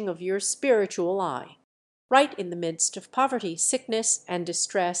closing of your spiritual eye. Right in the midst of poverty, sickness, and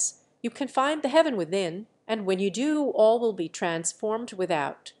distress, you can find the heaven within, and when you do, all will be transformed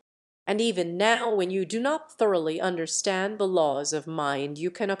without. And even now, when you do not thoroughly understand the laws of mind,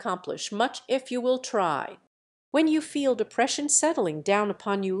 you can accomplish much if you will try. When you feel depression settling down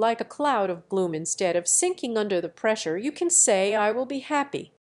upon you like a cloud of gloom instead of sinking under the pressure, you can say, I will be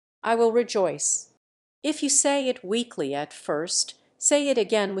happy. I will rejoice. If you say it weakly at first, say it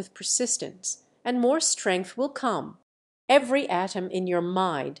again with persistence, and more strength will come. Every atom in your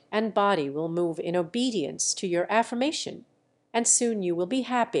mind and body will move in obedience to your affirmation, and soon you will be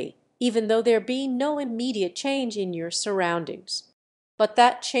happy, even though there be no immediate change in your surroundings. But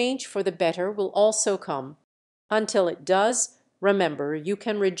that change for the better will also come. Until it does, remember you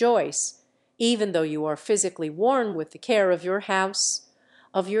can rejoice, even though you are physically worn with the care of your house,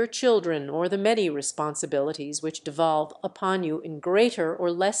 of your children, or the many responsibilities which devolve upon you in greater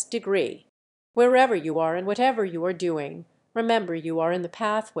or less degree. Wherever you are and whatever you are doing, remember you are in the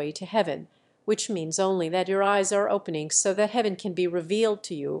pathway to heaven, which means only that your eyes are opening so that heaven can be revealed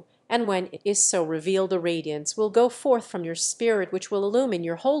to you, and when it is so revealed a radiance will go forth from your spirit which will illumine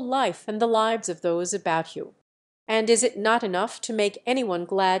your whole life and the lives of those about you. And is it not enough to make anyone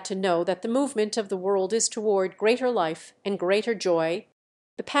glad to know that the movement of the world is toward greater life and greater joy?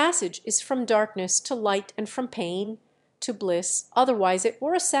 The passage is from darkness to light and from pain to bliss, otherwise it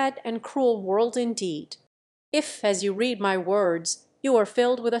were a sad and cruel world indeed. If, as you read my words, you are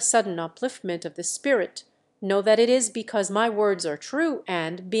filled with a sudden upliftment of the spirit, know that it is because my words are true,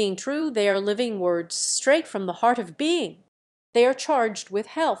 and, being true, they are living words straight from the heart of being. They are charged with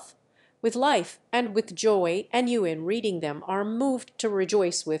health, with life, and with joy, and you in reading them are moved to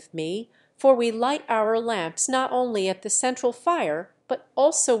rejoice with me, for we light our lamps not only at the central fire, but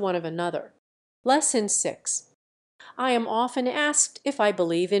also one of another. Lesson 6. I am often asked if I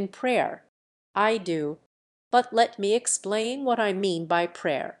believe in prayer. I do. But let me explain what I mean by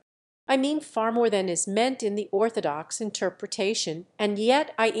prayer. I mean far more than is meant in the orthodox interpretation, and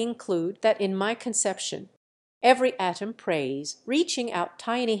yet I include that in my conception every atom prays, reaching out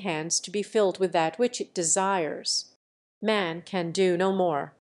tiny hands to be filled with that which it desires. Man can do no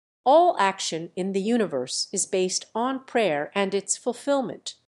more. All action in the universe is based on prayer and its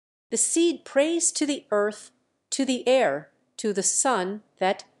fulfillment. The seed prays to the earth, to the air, to the sun,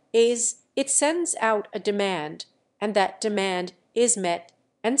 that is, it sends out a demand, and that demand is met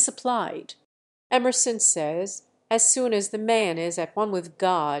and supplied. Emerson says, as soon as the man is at one with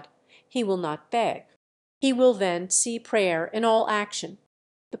God, he will not beg. He will then see prayer in all action.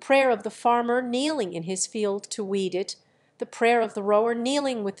 The prayer of the farmer kneeling in his field to weed it, the prayer of the rower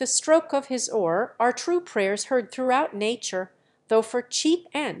kneeling with the stroke of his oar, are true prayers heard throughout nature, though for cheap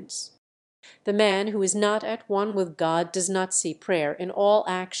ends. The man who is not at one with God does not see prayer in all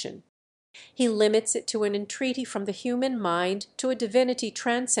action. He limits it to an entreaty from the human mind to a divinity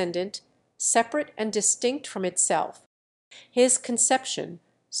transcendent, separate and distinct from itself. His conception,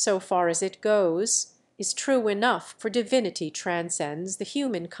 so far as it goes, is true enough, for divinity transcends the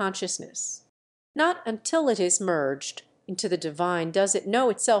human consciousness. Not until it is merged into the divine does it know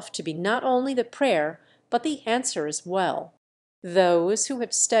itself to be not only the prayer, but the answer as well. Those who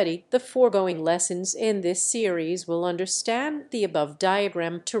have studied the foregoing lessons in this series will understand the above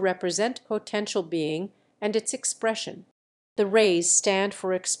diagram to represent potential being and its expression. The rays stand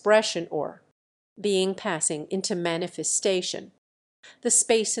for expression or being passing into manifestation. The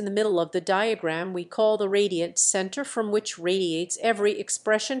space in the middle of the diagram we call the radiant center from which radiates every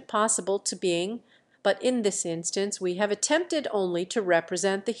expression possible to being, but in this instance we have attempted only to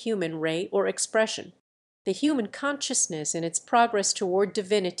represent the human ray or expression. The human consciousness in its progress toward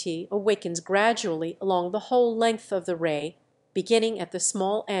divinity awakens gradually along the whole length of the ray, beginning at the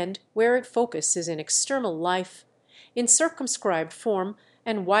small end where it focuses in external life, in circumscribed form,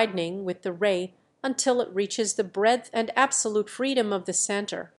 and widening with the ray until it reaches the breadth and absolute freedom of the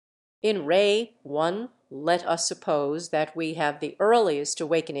center. In ray 1, let us suppose that we have the earliest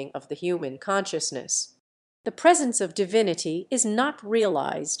awakening of the human consciousness. The presence of divinity is not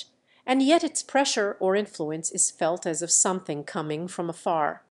realized, and yet its pressure or influence is felt as of something coming from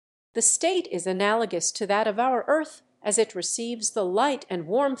afar. The state is analogous to that of our earth as it receives the light and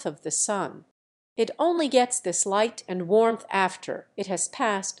warmth of the sun. It only gets this light and warmth after it has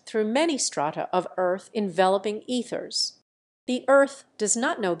passed through many strata of earth enveloping ethers. The earth does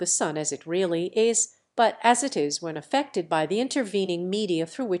not know the sun as it really is, but as it is when affected by the intervening media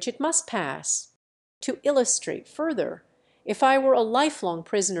through which it must pass. To illustrate further, if I were a lifelong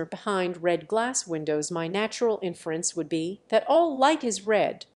prisoner behind red glass windows, my natural inference would be that all light is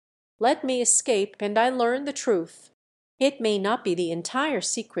red. Let me escape, and I learn the truth. It may not be the entire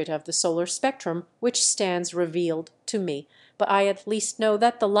secret of the solar spectrum which stands revealed to me, but I at least know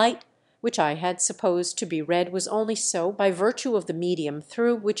that the light which I had supposed to be red was only so by virtue of the medium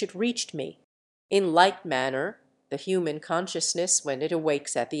through which it reached me. In like manner, the human consciousness, when it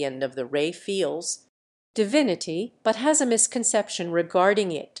awakes at the end of the ray, feels divinity, but has a misconception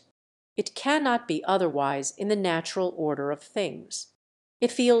regarding it. It cannot be otherwise in the natural order of things.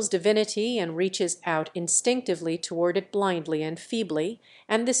 It feels divinity and reaches out instinctively toward it blindly and feebly,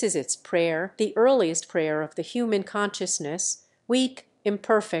 and this is its prayer, the earliest prayer of the human consciousness, weak,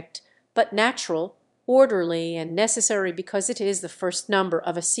 imperfect, but natural, orderly, and necessary because it is the first number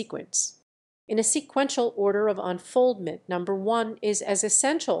of a sequence. In a sequential order of unfoldment, number 1 is as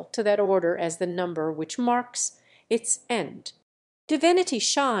essential to that order as the number which marks its end. Divinity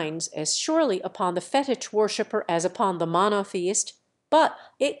shines as surely upon the fetish worshipper as upon the monotheist, but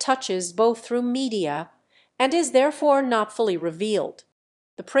it touches both through media, and is therefore not fully revealed.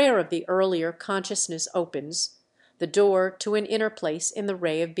 The prayer of the earlier consciousness opens the door to an inner place in the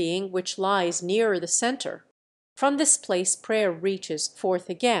ray of being which lies nearer the center. From this place prayer reaches forth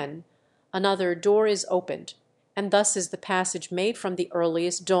again, another door is opened, and thus is the passage made from the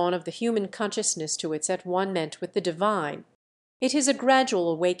earliest dawn of the human consciousness to its at one-ment with the divine. It is a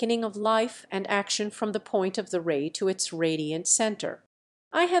gradual awakening of life and action from the point of the ray to its radiant center.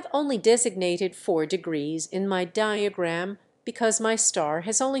 I have only designated 4 degrees in my diagram because my star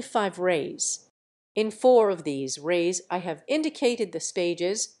has only 5 rays. In 4 of these rays I have indicated the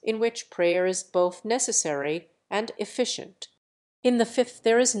stages in which prayer is both necessary and efficient. In the 5th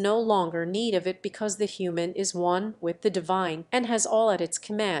there is no longer need of it because the human is one with the divine and has all at its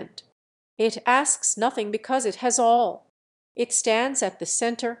command. It asks nothing because it has all. It stands at the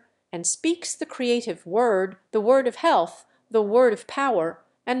center and speaks the creative word, the word of health, the word of power,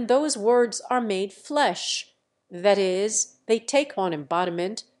 and those words are made flesh. That is, they take on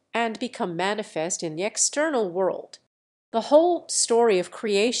embodiment and become manifest in the external world. The whole story of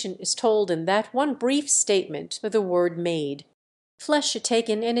creation is told in that one brief statement, the word made. Flesh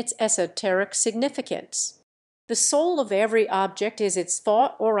taken in its esoteric significance. The soul of every object is its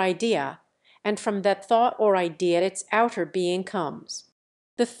thought or idea, and from that thought or idea its outer being comes.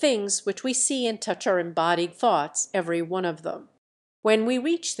 The things which we see and touch are embodied thoughts, every one of them. When we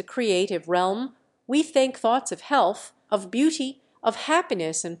reach the creative realm, we think thoughts of health, of beauty, of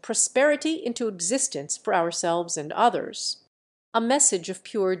happiness and prosperity into existence for ourselves and others. A message of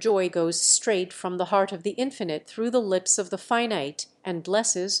pure joy goes straight from the heart of the infinite through the lips of the finite and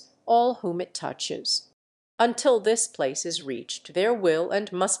blesses all whom it touches. Until this place is reached, there will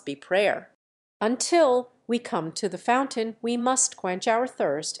and must be prayer. Until we come to the fountain, we must quench our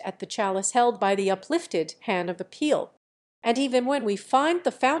thirst at the chalice held by the uplifted hand of appeal. And even when we find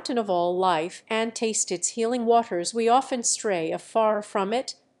the fountain of all life and taste its healing waters, we often stray afar from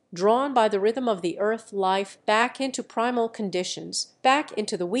it, drawn by the rhythm of the earth life back into primal conditions, back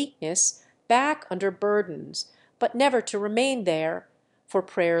into the weakness, back under burdens, but never to remain there, for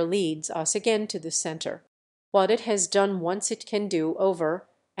prayer leads us again to the center. What it has done once it can do over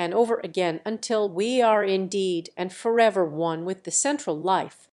and over again until we are indeed and forever one with the central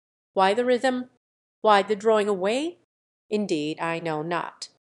life. Why the rhythm? Why the drawing away? Indeed, I know not.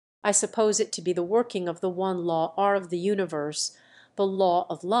 I suppose it to be the working of the one law of the universe, the law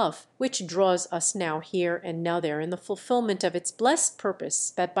of love, which draws us now here and now there in the fulfillment of its blessed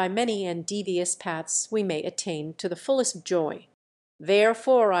purpose, that by many and devious paths we may attain to the fullest joy.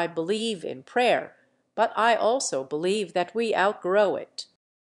 Therefore I believe in prayer, but I also believe that we outgrow it.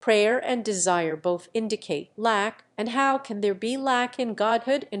 Prayer and desire both indicate lack, and how can there be lack in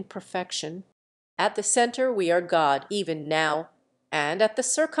godhood and perfection? At the center we are God even now, and at the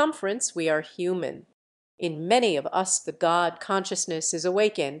circumference we are human. In many of us the God consciousness is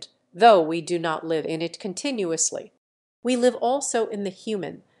awakened, though we do not live in it continuously. We live also in the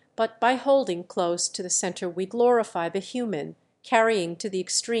human, but by holding close to the center we glorify the human, carrying to the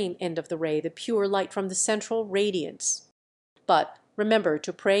extreme end of the ray the pure light from the central radiance. But remember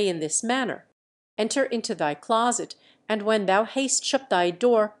to pray in this manner. Enter into thy closet, and when thou hast shut thy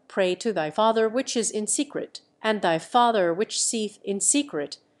door, pray to thy Father which is in secret, and thy Father which seeth in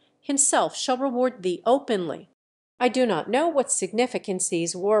secret himself shall reward thee openly. I do not know what significance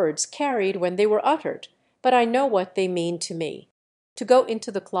these words carried when they were uttered, but I know what they mean to me. To go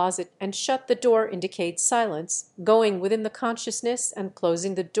into the closet and shut the door indicates silence, going within the consciousness and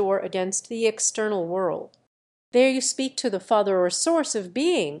closing the door against the external world. There you speak to the Father or source of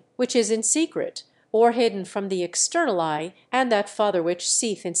being, which is in secret, or hidden from the external eye, and that Father which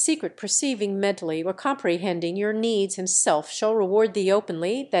seeth in secret, perceiving mentally or comprehending your needs himself, shall reward thee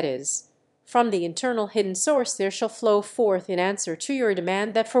openly, that is, from the internal hidden source there shall flow forth in answer to your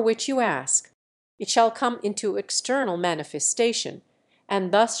demand that for which you ask. It shall come into external manifestation,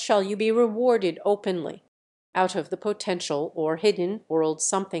 and thus shall you be rewarded openly. Out of the potential or hidden world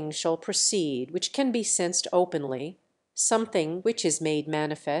something shall proceed which can be sensed openly, something which is made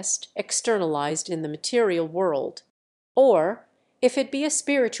manifest, externalized in the material world. Or, if it be a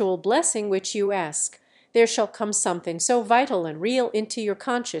spiritual blessing which you ask, there shall come something so vital and real into your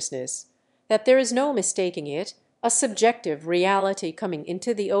consciousness that there is no mistaking it, a subjective reality coming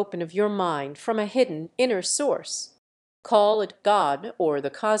into the open of your mind from a hidden inner source. Call it God or the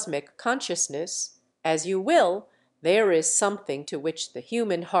cosmic consciousness, as you will, there is something to which the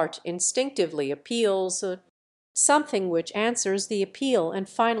human heart instinctively appeals, something which answers the appeal, and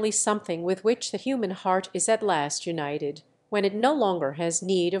finally something with which the human heart is at last united. when it no longer has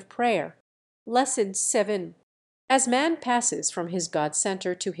need of prayer. Lesson 7. As man passes from his God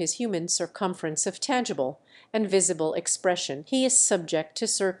center to his human circumference of tangible and visible expression, he is subject to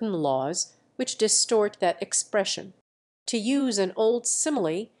certain laws which distort that expression. To use an old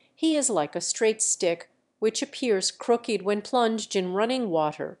simile, he is like a straight stick which appears crooked when plunged in running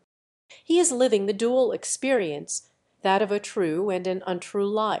water. He is living the dual experience, that of a true and an untrue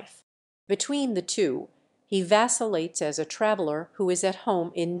life. Between the two, he vacillates as a traveler who is at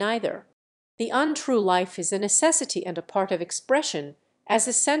home in neither. The untrue life is a necessity and a part of expression, as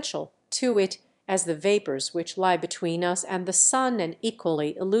essential to it as the vapors which lie between us and the sun, and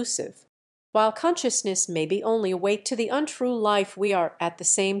equally elusive. While consciousness may be only a weight to the untrue life, we are at the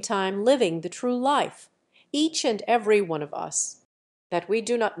same time living the true life, each and every one of us. That we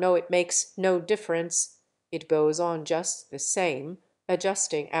do not know it makes no difference. It goes on just the same,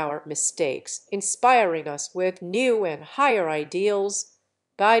 adjusting our mistakes, inspiring us with new and higher ideals,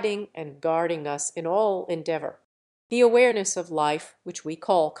 guiding and guarding us in all endeavor. The awareness of life, which we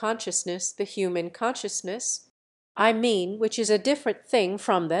call consciousness, the human consciousness, I mean, which is a different thing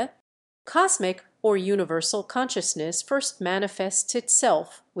from the cosmic or universal consciousness, first manifests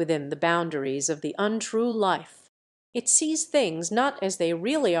itself within the boundaries of the untrue life. It sees things not as they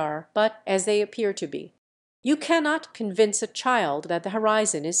really are, but as they appear to be. You cannot convince a child that the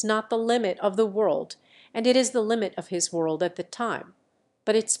horizon is not the limit of the world, and it is the limit of his world at the time,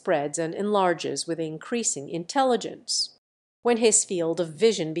 but it spreads and enlarges with increasing intelligence. When his field of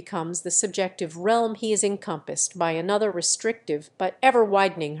vision becomes the subjective realm, he is encompassed by another restrictive but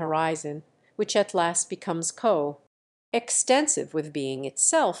ever-widening horizon, which at last becomes extensive with being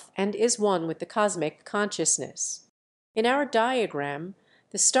itself, and is one with the cosmic consciousness. In our diagram,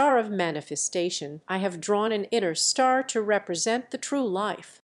 the star of manifestation, I have drawn an inner star to represent the true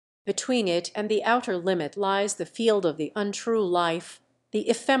life. Between it and the outer limit lies the field of the untrue life, the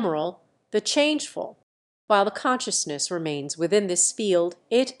ephemeral, the changeful. While the consciousness remains within this field,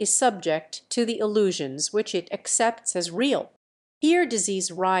 it is subject to the illusions which it accepts as real. Here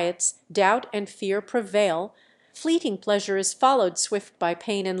disease riots, doubt and fear prevail, fleeting pleasure is followed swift by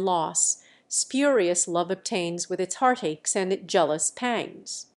pain and loss, spurious love obtains with its heartaches and jealous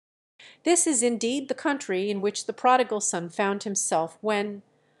pangs. This is indeed the country in which the prodigal son found himself when,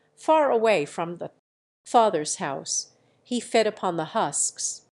 far away from the Father's house, he fed upon the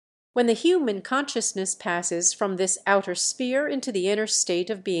husks. When the human consciousness passes from this outer sphere into the inner state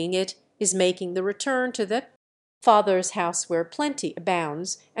of being, it is making the return to the Father's house where plenty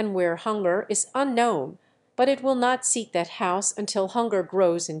abounds and where hunger is unknown, but it will not seek that house until hunger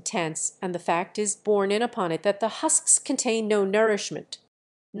grows intense and the fact is borne in upon it that the husks contain no nourishment.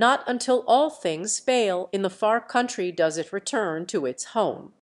 Not until all things fail in the far country does it return to its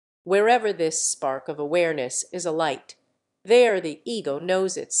home. Wherever this spark of awareness is alight, there the ego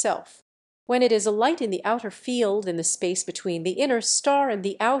knows itself. When it is alight in the outer field, in the space between the inner star and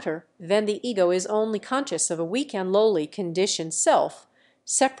the outer, then the ego is only conscious of a weak and lowly conditioned self,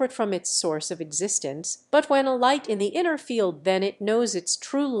 separate from its source of existence. But when alight in the inner field, then it knows its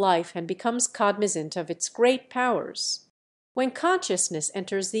true life and becomes cognizant of its great powers. When consciousness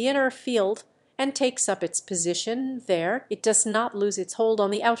enters the inner field and takes up its position there, it does not lose its hold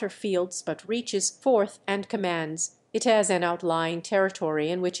on the outer fields, but reaches forth and commands. It has an outlying territory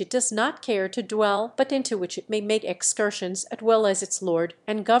in which it does not care to dwell, but into which it may make excursions at will as its lord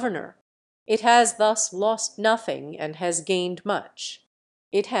and governor. It has thus lost nothing and has gained much.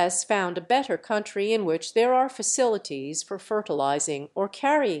 It has found a better country in which there are facilities for fertilizing or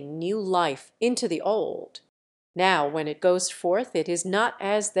carrying new life into the old. Now, when it goes forth, it is not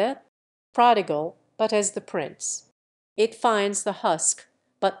as the prodigal, but as the prince. It finds the husk,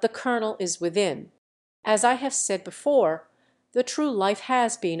 but the kernel is within. As I have said before, the true life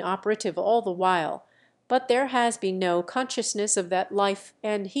has been operative all the while, but there has been no consciousness of that life,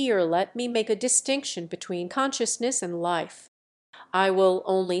 and here let me make a distinction between consciousness and life. I will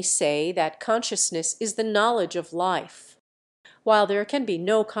only say that consciousness is the knowledge of life. While there can be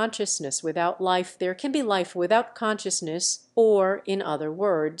no consciousness without life, there can be life without consciousness, or, in other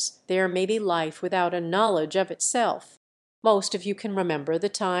words, there may be life without a knowledge of itself. Most of you can remember the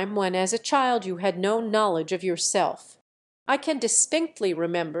time when as a child you had no knowledge of yourself. I can distinctly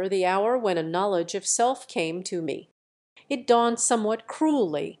remember the hour when a knowledge of self came to me. It dawned somewhat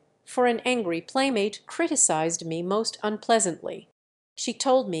cruelly, for an angry playmate criticized me most unpleasantly. She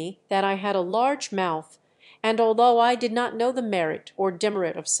told me that I had a large mouth, and although I did not know the merit or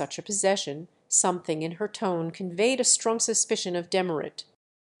demerit of such a possession, something in her tone conveyed a strong suspicion of demerit.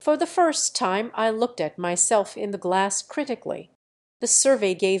 For the first time I looked at myself in the glass critically. The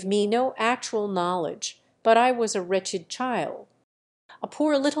survey gave me no actual knowledge, but I was a wretched child. A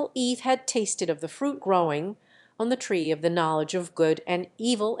poor little Eve had tasted of the fruit growing on the tree of the knowledge of good and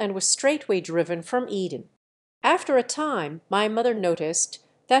evil, and was straightway driven from Eden. After a time my mother noticed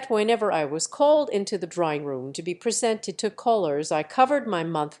that whenever I was called into the drawing-room to be presented to callers I covered my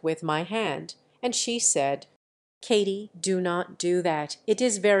mouth with my hand, and she said, "Katie, do not do that. It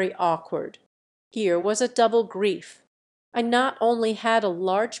is very awkward." Here was a double grief. I not only had a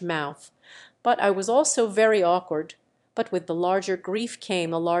large mouth, but I was also very awkward, but with the larger grief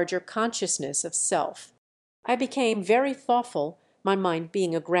came a larger consciousness of self. I became very thoughtful, my mind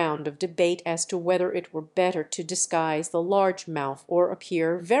being a ground of debate as to whether it were better to disguise the large mouth or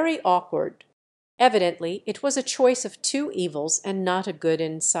appear very awkward. Evidently it was a choice of two evils and not a good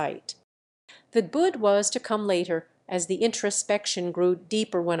in sight. The good was to come later, as the introspection grew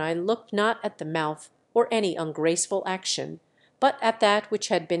deeper when I looked not at the mouth or any ungraceful action, but at that which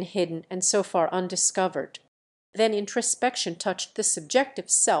had been hidden and so far undiscovered. Then introspection touched the subjective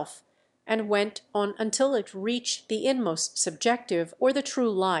self, and went on until it reached the inmost subjective or the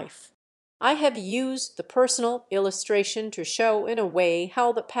true life. I have used the personal illustration to show in a way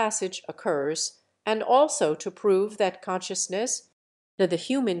how the passage occurs, and also to prove that the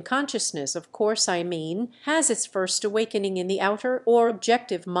human consciousness, of course I mean, has its first awakening in the outer or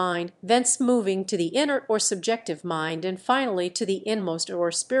objective mind, thence moving to the inner or subjective mind, and finally to the inmost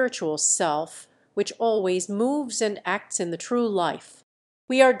or spiritual self, which always moves and acts in the true life.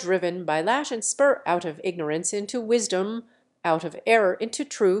 We are driven by lash and spur out of ignorance into wisdom, out of error into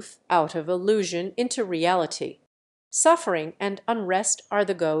truth, out of illusion into reality. Suffering and unrest are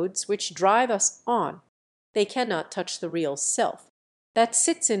the goads which drive us on. They cannot touch the real self that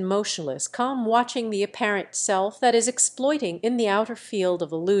sits in motionless calm watching the apparent self that is exploiting in the outer field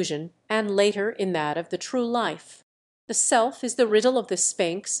of illusion and later in that of the true life. The self is the riddle of the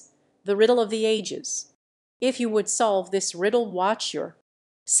Sphinx, the riddle of the ages. If you would solve this riddle, watch your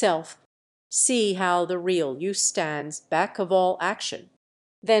self. See how the real you stands back of all action.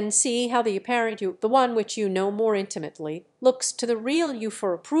 Then see how the apparent you, the one which you know more intimately, looks to the real you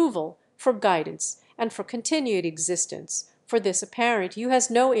for approval, for guidance, and for continued existence. For this apparent you has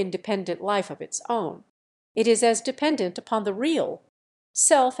no independent life of its own. It is as dependent upon the real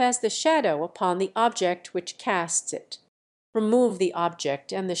self as the shadow upon the object which casts it. Remove the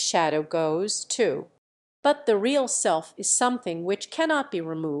object and the shadow goes, too. But the real self is something which cannot be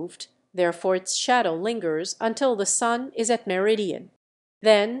removed, therefore its shadow lingers until the sun is at meridian.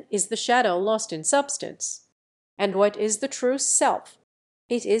 Then is the shadow lost in substance. And what is the true self?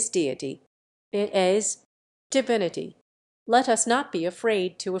 It is deity. It is divinity. Let us not be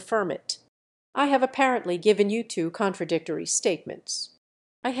afraid to affirm it. I have apparently given you two contradictory statements.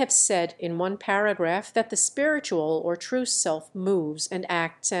 I have said in one paragraph that the spiritual or true self moves and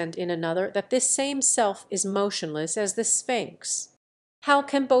acts, and in another that this same self is motionless as the Sphinx. How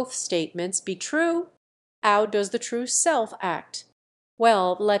can both statements be true? How does the true self act?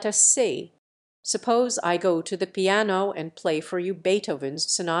 Well, let us see. Suppose I go to the piano and play for you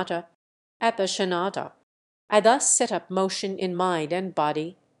Beethoven's sonata. At the sonata, I thus set up motion in mind and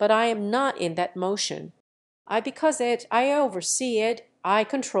body, but I am not in that motion. I oversee it, I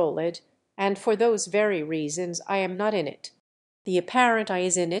control it, and for those very reasons I am not in it. The apparent I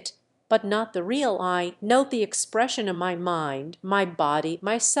is in it, but not the real I. Note the expression of my mind, my body,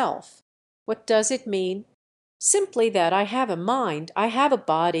 myself. What does it mean? Simply that I have a mind, I have a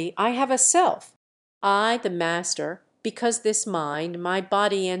body, I have a self. I, the master, because this mind, my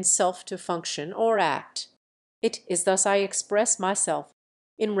body and self to function or act. It is thus I express myself.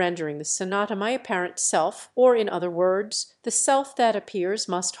 In rendering the sonata my apparent self, or in other words, the self that appears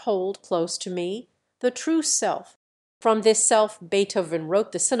must hold close to me, the true self. From this self Beethoven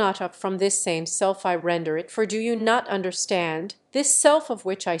wrote the sonata, from this same self I render it, for do you not understand? This self of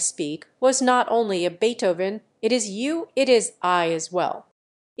which I speak was not only a Beethoven, it is you, it is I as well.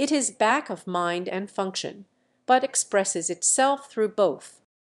 It is back of mind and function, but expresses itself through both.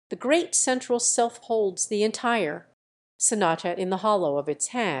 The great central self holds the entire sonata in the hollow of its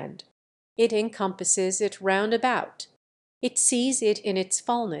hand. It encompasses it round about. It sees it in its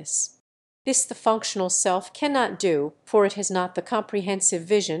fullness. This the functional self cannot do, for it has not the comprehensive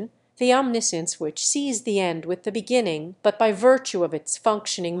vision, the omniscience which sees the end with the beginning, but by virtue of its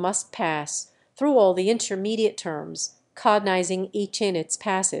functioning must pass through all the intermediate terms, cognizing each in its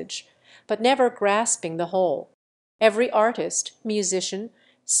passage, but never grasping the whole. Every artist, musician,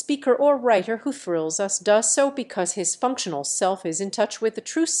 speaker or writer who thrills us does so because his functional self is in touch with the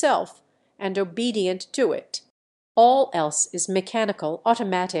true self and obedient to it. All else is mechanical,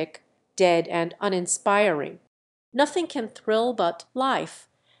 automatic, dead and uninspiring. Nothing can thrill but life,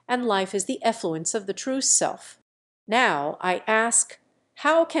 and life is the effluence of the true self. Now, I ask,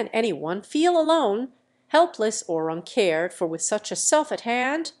 how can anyone feel alone, helpless or uncared for with such a self at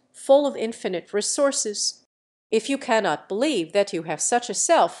hand, full of infinite resources? If you cannot believe that you have such a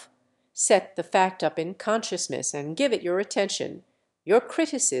self, set the fact up in consciousness and give it your attention, your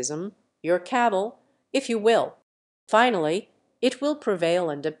criticism, your cavil, if you will. Finally, it will prevail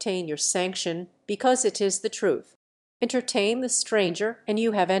and obtain your sanction because it is the truth. Entertain the stranger, and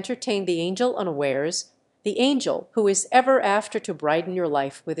you have entertained the angel unawares, the angel who is ever after to brighten your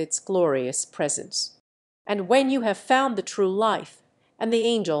life with its glorious presence. And when you have found the true life, and the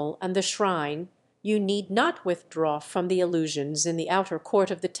angel and the shrine, you need not withdraw from the illusions in the outer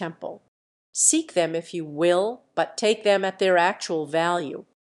court of the temple. Seek them if you will, but take them at their actual value.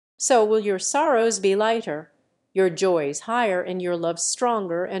 So will your sorrows be lighter, your joys higher, and your love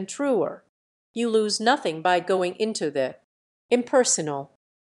stronger and truer. You lose nothing by going into the impersonal.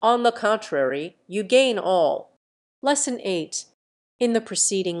 On the contrary, you gain all. Lesson 8. In the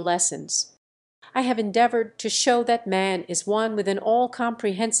preceding lessons, I have endeavored to show that man is one with an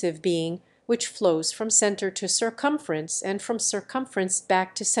all-comprehensive being which flows from center to circumference and from circumference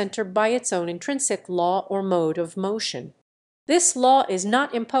back to center by its own intrinsic law or mode of motion. This law is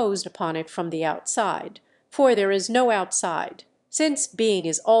not imposed upon it from the outside, for there is no outside, since being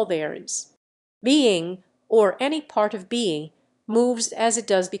is all there is. Being, or any part of being, moves as it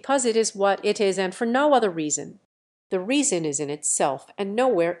does because it is what it is and for no other reason. The reason is in itself and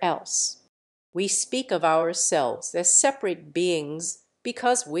nowhere else. We speak of ourselves as separate beings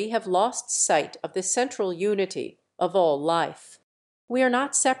because we have lost sight of the central unity of all life. We are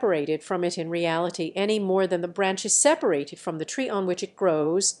not separated from it in reality any more than the branch is separated from the tree on which it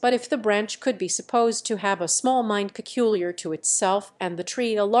grows, but if the branch could be supposed to have a small mind peculiar to itself and the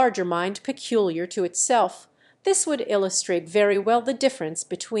tree a larger mind peculiar to itself, this would illustrate very well the difference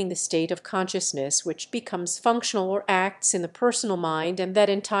between the state of consciousness which becomes functional or acts in the personal mind and that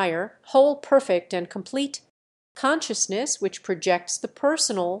entire, whole, perfect, and complete consciousness which projects the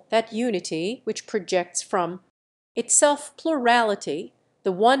personal, that unity which projects from itself plurality,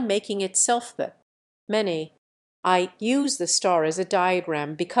 the one making itself the many. I use the star as a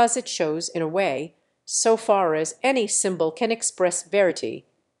diagram because it shows in a way, so far as any symbol can express verity,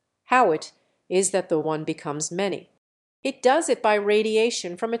 how it is that the one becomes many. It does it by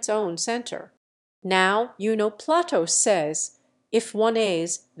radiation from its own center. Now, you know Plato says, if one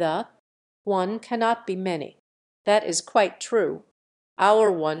is the one cannot be many. That is quite true.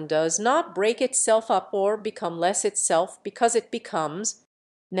 Our one does not break itself up or become less itself because it becomes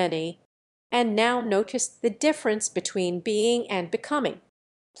many. And now notice the difference between being and becoming.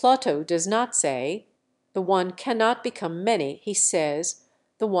 Plato does not say, the one cannot become many. He says,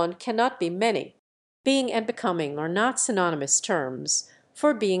 the one cannot be many. Being and becoming are not synonymous terms,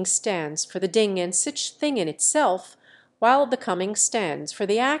 for being stands for the ding and sich thing in itself, while becoming stands for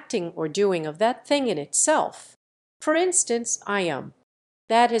the acting or doing of that thing in itself. For instance, I am.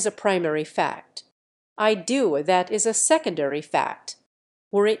 That is a primary fact. I do, that is a secondary fact.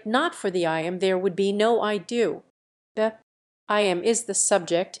 Were it not for the I am, there would be no I do. The I am is the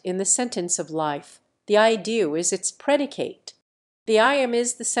subject in the sentence of life. The I do is its predicate. The I am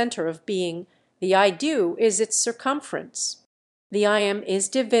is the center of being. The I do is its circumference. The I am is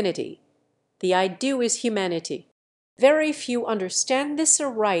divinity. The I do is humanity. Very few understand this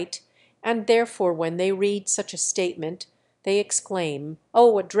aright, and therefore when they read such a statement, they exclaim,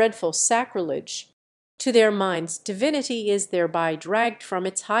 "Oh, a dreadful sacrilege!" To their minds, divinity is thereby dragged from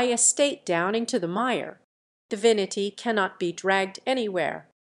its high estate down into the mire. Divinity cannot be dragged anywhere.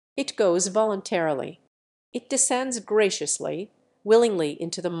 It goes voluntarily. It descends graciously, willingly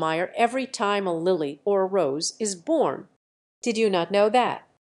into the mire every time a lily or a rose is born. Did you not know that?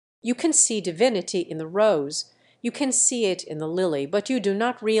 You can see divinity in the rose. You can see it in the lily, but you do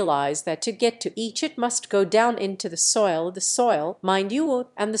not realize that to get to each it must go down into the soil. The soil, mind you,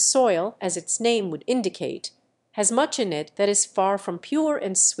 and the soil, as its name would indicate, has much in it that is far from pure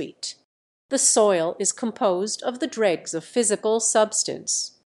and sweet. The soil is composed of the dregs of physical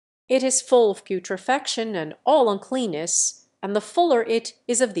substance. It is full of putrefaction and all uncleanness, and the fuller it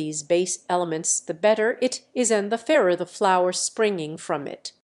is of these base elements, the better it is and the fairer the flower springing from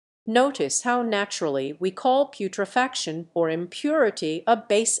it. Notice how naturally we call putrefaction or impurity a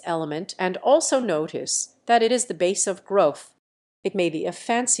base element, and also notice that it is the base of growth. It may be a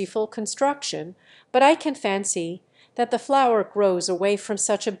fanciful construction, but I can fancy that the flower grows away from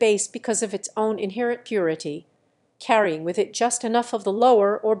such a base because of its own inherent purity, carrying with it just enough of the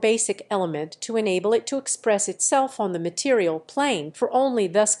lower or basic element to enable it to express itself on the material plane, for only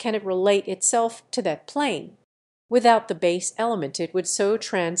thus can it relate itself to that plane. Without the base element it would so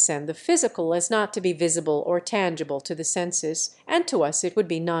transcend the physical as not to be visible or tangible to the senses, and to us it would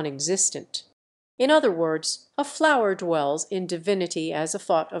be non-existent. In other words, a flower dwells in divinity as a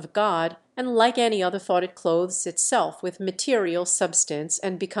thought of God, and like any other thought it clothes itself with material substance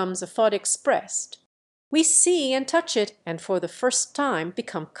and becomes a thought expressed. We see and touch it, and for the first time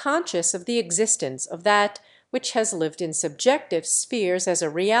become conscious of the existence of that which has lived in subjective spheres as a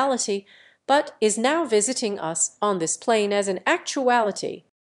reality, but is now visiting us on this plane as an actuality.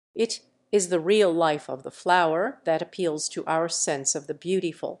 It is the real life of the flower that appeals to our sense of the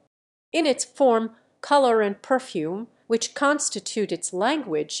beautiful. In its form, color, and perfume, which constitute its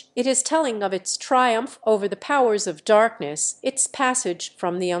language, it is telling of its triumph over the powers of darkness, its passage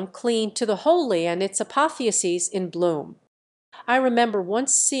from the unclean to the holy, and its apotheosis in bloom. I remember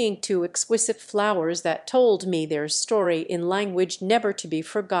once seeing two exquisite flowers that told me their story in language never to be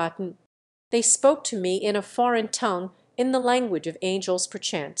forgotten. They spoke to me in a foreign tongue, in the language of angels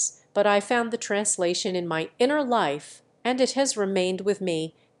perchance, but I found the translation in my inner life, and it has remained with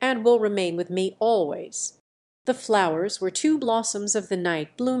me and will remain with me always. The flowers were two blossoms of the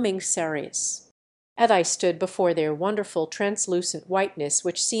night blooming cereus. As I stood before their wonderful translucent whiteness,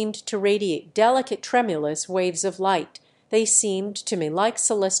 which seemed to radiate delicate tremulous waves of light, they seemed to me like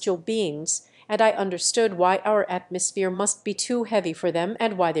celestial beings, and I understood why our atmosphere must be too heavy for them,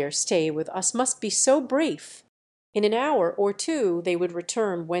 and why their stay with us must be so brief. In an hour or two they would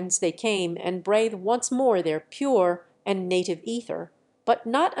return whence they came and breathe once more their pure and native ether, but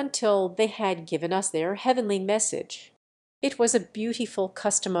not until they had given us their heavenly message. It was a beautiful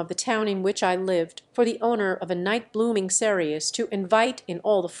custom of the town in which I lived for the owner of a night-blooming cereus to invite in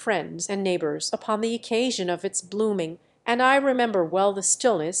all the friends and neighbors upon the occasion of its blooming, and I remember well the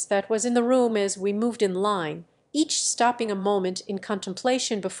stillness that was in the room as we moved in line, each stopping a moment in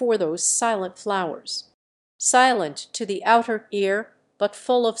contemplation before those silent flowers. Silent to the outer ear, but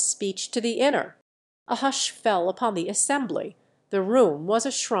full of speech to the inner. A hush fell upon the assembly. The room was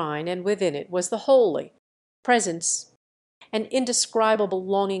a shrine, and within it was the holy presence. An indescribable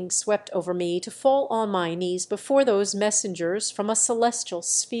longing swept over me to fall on my knees before those messengers from a celestial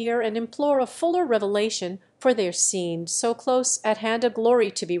sphere and implore a fuller revelation, for there seemed so close at hand a glory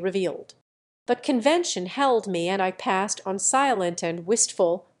to be revealed. But convention held me, and I passed on silent and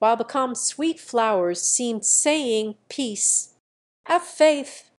wistful, while the calm sweet flowers seemed saying, "Peace! Have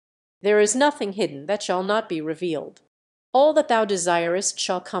faith! There is nothing hidden that shall not be revealed. All that thou desirest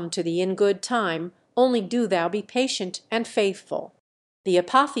shall come to thee in good time, only do thou be patient and faithful." The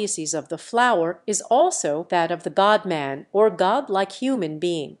apotheosis of the flower is also that of the God-man, or God-like human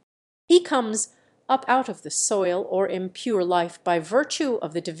being. He comes up out of the soil or impure life by virtue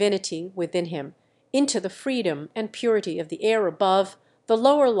of the divinity within him, into the freedom and purity of the air above, the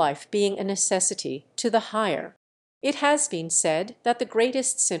lower life being a necessity to the higher. It has been said that the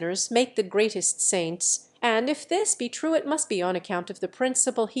greatest sinners make the greatest saints, and if this be true it must be on account of the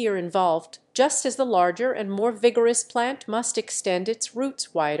principle here involved, just as the larger and more vigorous plant must extend its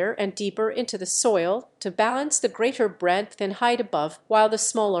roots wider and deeper into the soil to balance the greater breadth and height above, while the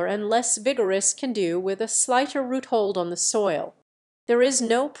smaller and less vigorous can do with a slighter root hold on the soil. There is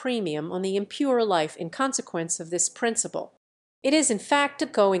no premium on the impure life in consequence of this principle. It is in fact a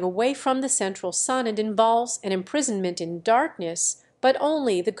going away from the central sun, and involves an imprisonment in darkness, but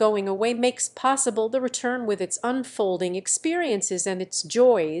only the going away makes possible the return with its unfolding experiences and its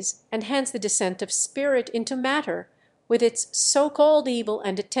joys, and hence the descent of spirit into matter, with its so-called evil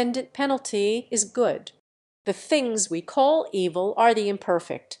and attendant penalty, is good. The things we call evil are the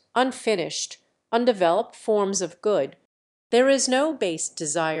imperfect, unfinished, undeveloped forms of good. There is no base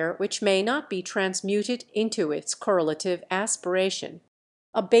desire which may not be transmuted into its correlative aspiration.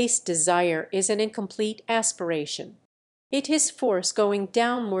 A base desire is an incomplete aspiration. It is force going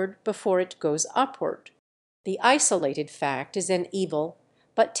downward before it goes upward. The isolated fact is an evil,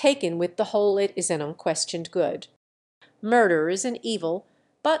 but taken with the whole it is an unquestioned good. Murder is an evil,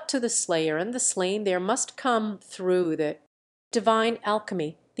 but to the slayer and the slain there must come, through the divine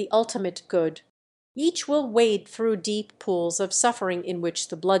alchemy, the ultimate good. Each will wade through deep pools of suffering in which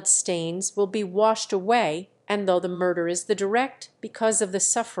the blood stains will be washed away, and though the murder is the direct because of the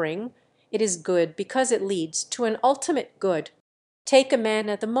suffering, it is good because it leads to an ultimate good. Take a man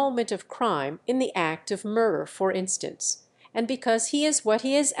at the moment of crime, in the act of murder, for instance, and because he is what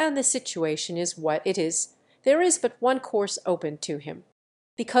he is and the situation is what it is, there is but one course open to him.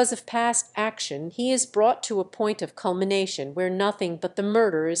 Because of past action he is brought to a point of culmination where nothing but the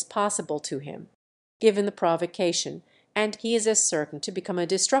murder is possible to him. Given the provocation, and he is as certain to become a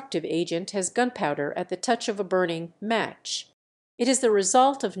destructive agent as gunpowder at the touch of a burning match. It is the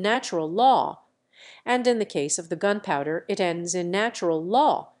result of natural law, and in the case of the gunpowder it ends in natural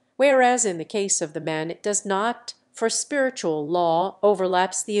law, whereas in the case of the man it does not, for spiritual law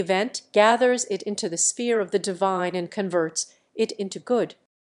overlaps the event, gathers it into the sphere of the divine, and converts it into good.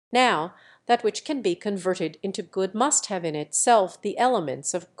 Now, that which can be converted into good must have in itself the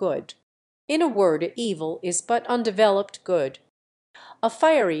elements of good. In a word, evil is but undeveloped good. A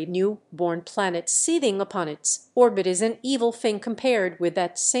fiery new-born planet seething upon its orbit is an evil thing compared with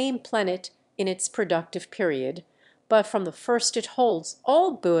that same planet in its productive period, but from the first it holds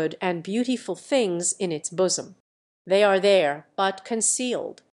all good and beautiful things in its bosom. They are there, but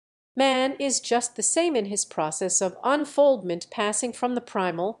concealed. Man is just the same in his process of unfoldment, passing from the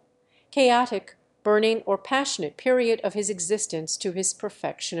primal, chaotic, burning, or passionate period of his existence to his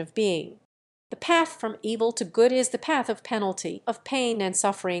perfection of being. The path from evil to good is the path of penalty, of pain and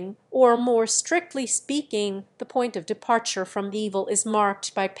suffering, or, more strictly speaking, the point of departure from evil is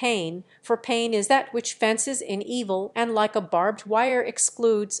marked by pain, for pain is that which fences in evil and like a barbed wire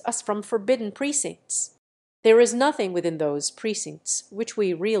excludes us from forbidden precincts. There is nothing within those precincts which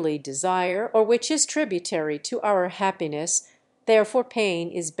we really desire, or which is tributary to our happiness, therefore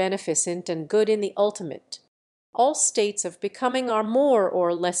pain is beneficent and good in the ultimate. All states of becoming are more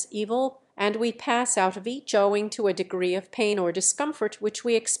or less evil, and we pass out of each owing to a degree of pain or discomfort which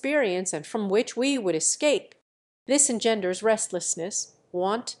we experience and from which we would escape. This engenders restlessness,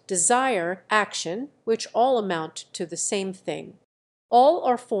 want, desire, action, which all amount to the same thing. All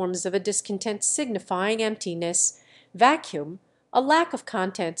are forms of a discontent signifying emptiness, vacuum, a lack of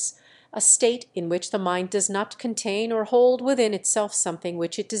contents, a state in which the mind does not contain or hold within itself something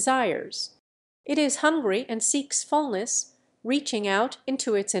which it desires. It is hungry and seeks fullness, reaching out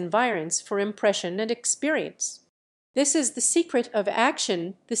into its environs for impression and experience. This is the secret of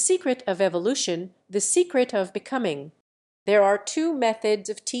action, the secret of evolution, the secret of becoming. There are two methods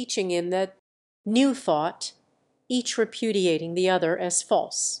of teaching in the New Thought, each repudiating the other as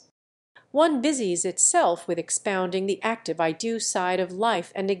false. One busies itself with expounding the active I do side of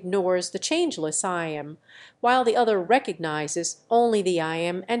life and ignores the changeless I am, while the other recognizes only the I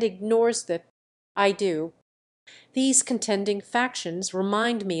am and ignores the I do. These contending factions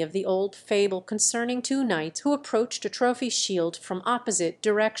remind me of the old fable concerning two knights who approached a trophy shield from opposite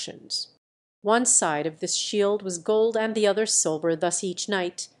directions. One side of this shield was gold and the other silver, thus each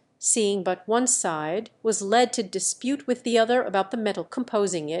knight, seeing but one side, was led to dispute with the other about the metal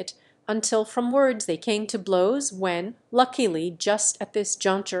composing it, until from words they came to blows, when, luckily, just at this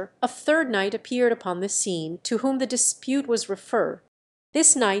juncture, a third knight appeared upon the scene, to whom the dispute was referred.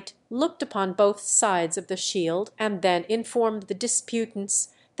 This knight looked upon both sides of the shield, and then informed the disputants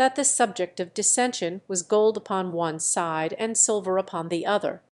that the subject of dissension was gold upon one side and silver upon the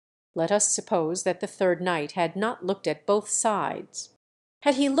other. Let us suppose that the third knight had not looked at both sides.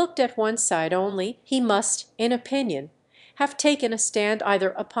 Had he looked at one side only, he must, in opinion, have taken a stand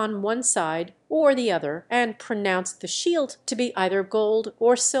either upon one side or the other, and pronounced the shield to be either gold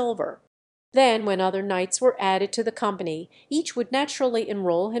or silver. Then, when other knights were added to the company, each would naturally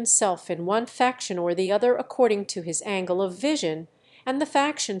enroll himself in one faction or the other according to his angle of vision, and the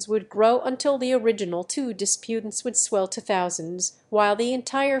factions would grow until the original two disputants would swell to thousands, while the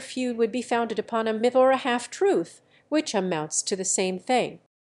entire feud would be founded upon a myth or a half-truth, which amounts to the same thing.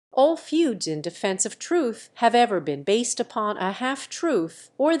 All feuds in defense of truth have ever been based upon a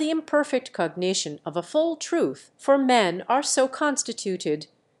half-truth or the imperfect cognition of a full truth, for men are so constituted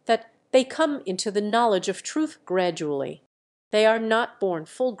that they come into the knowledge of truth gradually. They are not born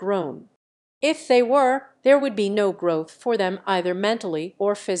full grown. If they were, there would be no growth for them either mentally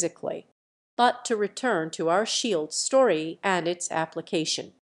or physically. But to return to our shield story and its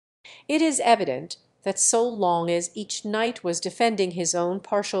application. It is evident that so long as each knight was defending his own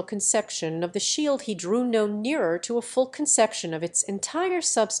partial conception of the shield he drew no nearer to a full conception of its entire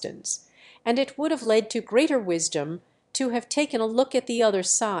substance, and it would have led to greater wisdom to have taken a look at the other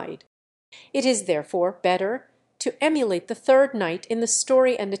side. It is therefore better to emulate the third knight in the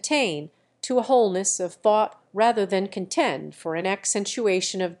story and attain to a wholeness of thought rather than contend for an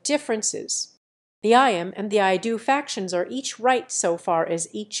accentuation of differences. The I am and the I do factions are each right so far as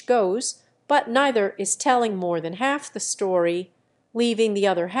each goes, but neither is telling more than half the story, leaving the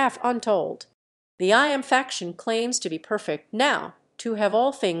other half untold. The I am faction claims to be perfect now, to have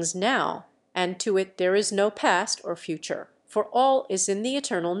all things now, and to it there is no past or future, for all is in the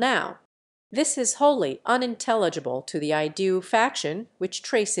eternal now. This is wholly unintelligible to the I do faction, which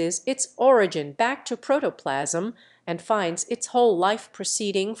traces its origin back to protoplasm and finds its whole life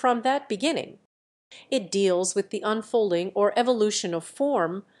proceeding from that beginning. It deals with the unfolding or evolution of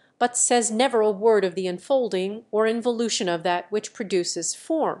form, but says never a word of the unfolding or involution of that which produces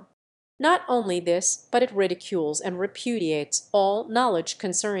form. Not only this, but it ridicules and repudiates all knowledge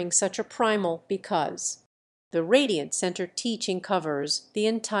concerning such a primal because. The radiant center teaching covers the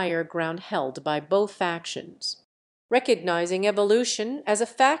entire ground held by both factions. Recognizing evolution as a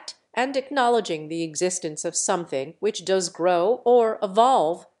fact and acknowledging the existence of something which does grow or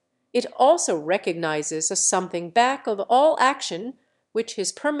evolve, it also recognizes a something back of all action which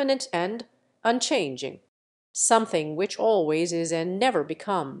is permanent and unchanging, something which always is and never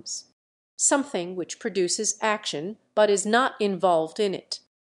becomes, something which produces action but is not involved in it.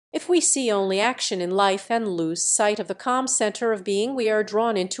 If we see only action in life and lose sight of the calm center of being, we are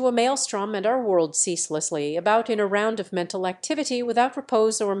drawn into a maelstrom and are whirled ceaselessly about in a round of mental activity without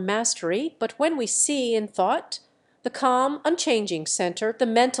repose or mastery. But when we see in thought the calm, unchanging center, the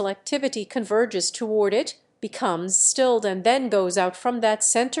mental activity converges toward it, becomes stilled, and then goes out from that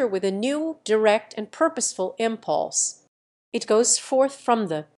center with a new, direct, and purposeful impulse. It goes forth from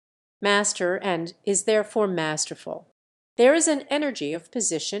the master and is therefore masterful. There is an energy of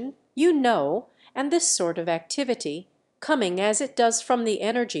position, and this sort of activity, coming as it does from the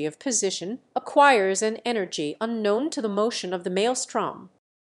energy of position, acquires an energy unknown to the motion of the maelstrom.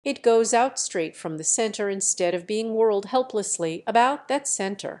 It goes out straight from the center instead of being whirled helplessly about that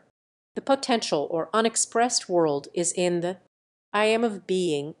center. The potential or unexpressed world is in the I am of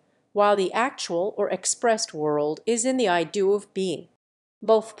being, while the actual or expressed world is in the I do of being.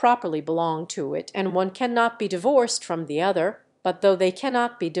 Both properly belong to it, and one cannot be divorced from the other, but though they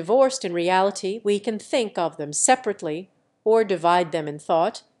cannot be divorced in reality, we can think of them separately, or divide them in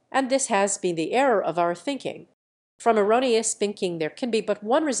thought, and this has been the error of our thinking. From erroneous thinking there can be but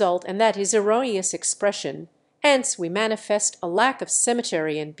one result, and that is erroneous expression. Hence we manifest a lack of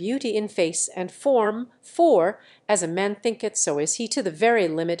symmetry and beauty in face and form, for, as a man thinketh, so is he to the very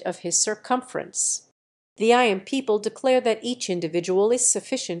limit of his circumference. The I am people declare that each individual is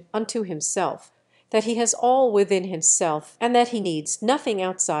sufficient unto himself, that he has all within himself, and that he needs nothing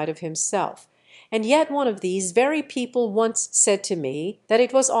outside of himself. And yet one of these very people once said to me that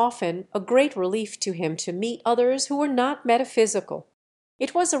it was often a great relief to him to meet others who were not metaphysical.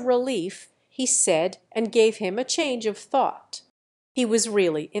 It was a relief, he said, and gave him a change of thought. He was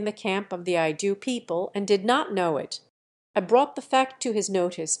really in the camp of the I do people and did not know it. I brought the fact to his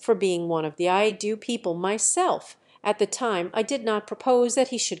notice, for being one of the I do people myself, at the time I did not propose that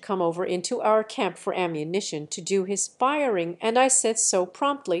he should come over into our camp for ammunition to do his firing, and I said so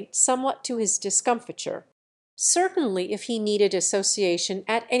promptly, somewhat to his discomfiture. Certainly if he needed association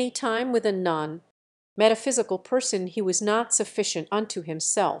at any time with a non-metaphysical person he was not sufficient unto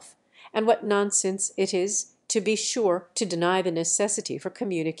himself, and what nonsense it is, to be sure, to deny the necessity for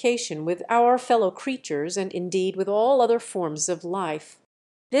communication with our fellow creatures, and indeed with all other forms of life.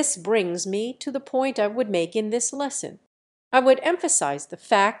 This brings me to the point I would make in this lesson. I would emphasize the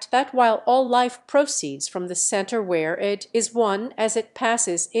fact that while all life proceeds from the center where it is one as it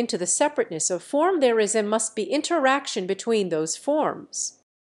passes into the separateness of form, there is and must be interaction between those forms.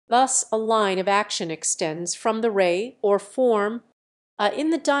 Thus a line of action extends from the ray or form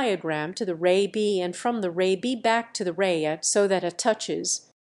in the diagram to the ray B, and from the ray B back to the ray A, so that it touches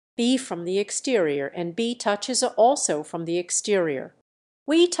B from the exterior, and B touches also from the exterior.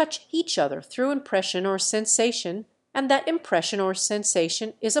 We touch each other through impression or sensation, and that impression or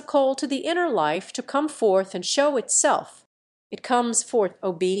sensation is a call to the inner life to come forth and show itself. It comes forth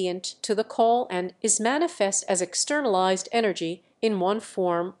obedient to the call and is manifest as externalized energy in one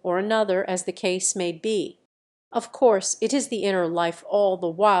form or another as the case may be. Of course, it is the inner life all the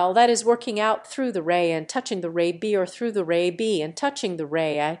while that is working out through the ray and touching the ray B, or through the ray B and touching the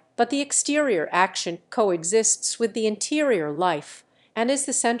ray A, but the exterior action coexists with the interior life and is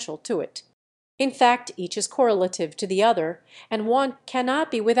essential to it. In fact, each is correlative to the other, and one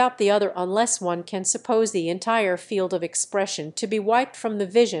cannot be without the other unless one can suppose the entire field of expression to be wiped from the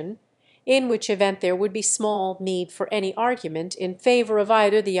vision, in which event there would be small need for any argument in favor of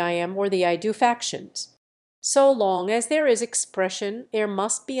either the I am or the I do factions. So long as there is expression, there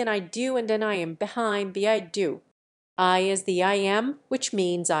must be an I do and an I am behind the I do. I as the I am, which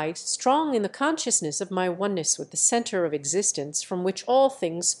means I strong in the consciousness of my oneness with the center of existence from which all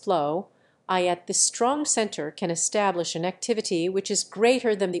things flow, I at this strong center can establish an activity which is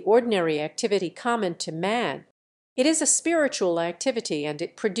greater than the ordinary activity common to man. It is a spiritual activity, and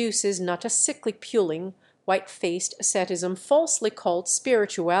it produces not a sickly puling, white-faced asceticism falsely called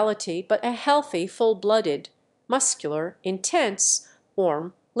spirituality, but a healthy, full-blooded, muscular, intense,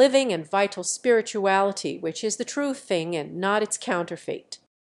 warm, living and vital spirituality, which is the true thing and not its counterfeit.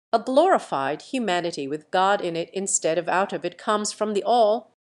 A glorified humanity with God in it instead of out of it comes from the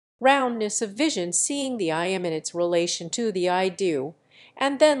all-roundness of vision, seeing the I am in its relation to the I do,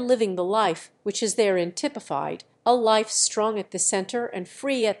 and then living the life which is therein typified, a life strong at the center and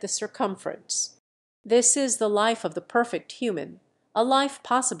free at the circumference. This is the life of the perfect human, a life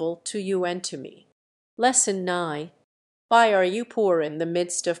possible to you and to me. Lesson 9. Why are you poor in the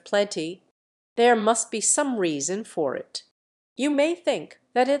midst of plenty? There must be some reason for it. You may think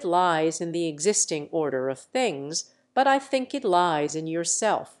that it lies in the existing order of things, but I think it lies in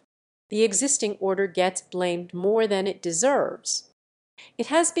yourself. The existing order gets blamed more than it deserves. It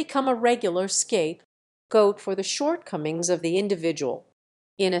has become a regular scapegoat for the shortcomings of the individual.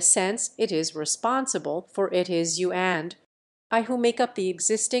 In a sense, it is responsible, for it is you and I who make up the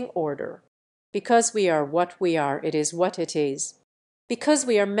existing order. Because we are what we are, it is what it is. Because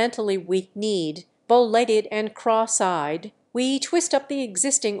we are mentally weak-kneed, bow-legged, and cross-eyed, we twist up the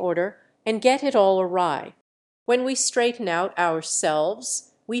existing order and get it all awry. When we straighten out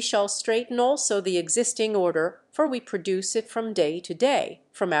ourselves, we shall straighten also the existing order, for we produce it from day to day,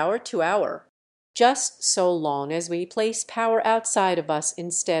 from hour to hour. Just so long as we place power outside of us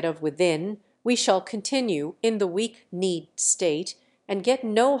instead of within, we shall continue in the weak-kneed state and get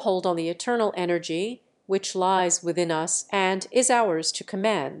no hold on the eternal energy which lies within us and is ours to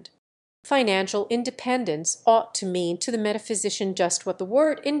command. Financial independence ought to mean to the metaphysician just what the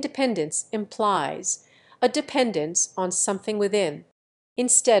word independence implies, a dependence on something within.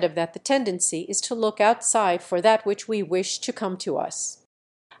 Instead of that, the tendency is to look outside for that which we wish to come to us.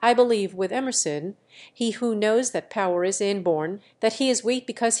 I believe with Emerson, he who knows that power is inborn, that he is weak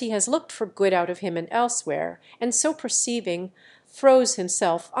because he has looked for good out of him and elsewhere, and so perceiving, throws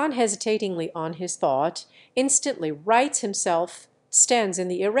himself unhesitatingly on his thought, instantly rights himself, stands in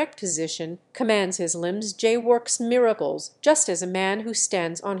the erect position, commands his limbs, works miracles, just as a man who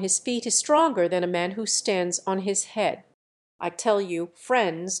stands on his feet is stronger than a man who stands on his head. I tell you,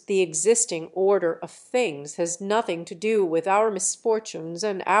 friends, the existing order of things has nothing to do with our misfortunes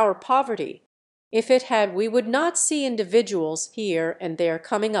and our poverty. If it had, we would not see individuals here and there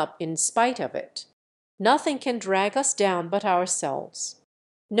coming up in spite of it. Nothing can drag us down but ourselves.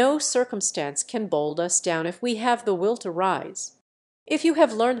 No circumstance can bold us down if we have the will to rise. If you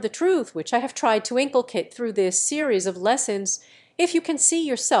have learned the truth which I have tried to inculcate through this series of lessons, if you can see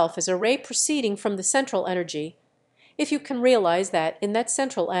yourself as a ray proceeding from the central energy, if you can realize that in that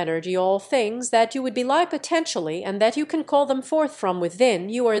central energy all things that you would belie potentially and that you can call them forth from within,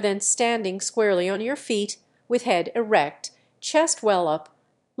 you are then standing squarely on your feet, with head erect, chest well up,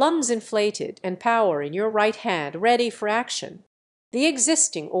 lungs inflated, and power in your right hand ready for action. The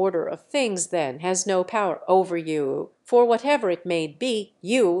existing order of things, then, has no power over you, for whatever it may be,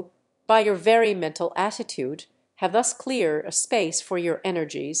 you, by your very mental attitude, have thus cleared a space for your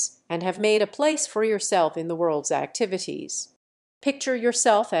energies, and have made a place for yourself in the world's activities. Picture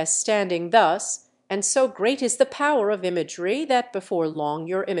yourself as standing thus, and so great is the power of imagery that before long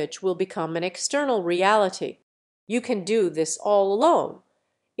your image will become an external reality. You can do this all alone,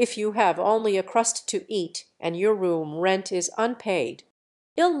 if you have only a crust to eat and your room rent is unpaid.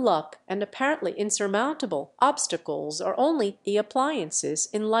 Ill luck and apparently insurmountable obstacles are only the appliances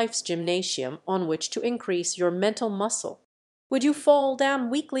in life's gymnasium on which to increase your mental muscle. Would you fall down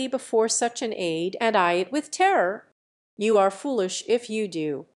weakly before such an aid and eye it with terror? You are foolish if you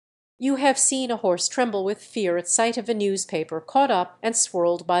do. You have seen a horse tremble with fear at sight of a newspaper caught up and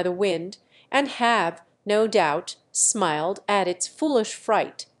swirled by the wind, and have, no doubt, smiled at its foolish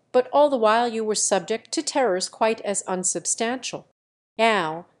fright, but all the while you were subject to terrors quite as unsubstantial.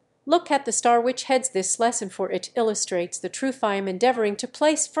 Now, look at the star which heads this lesson, for it illustrates the truth I am endeavoring to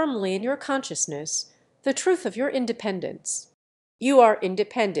place firmly in your consciousness, the truth of your independence. You are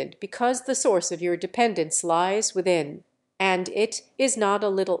independent because the source of your dependence lies within, and it is not a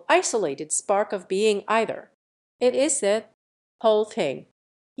little isolated spark of being either. It is the whole thing.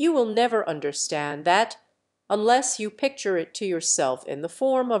 You will never understand that unless you picture it to yourself in the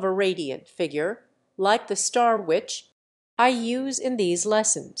form of a radiant figure, like the star which I use in these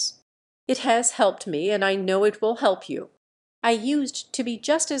lessons. It has helped me, and I know it will help you. I used to be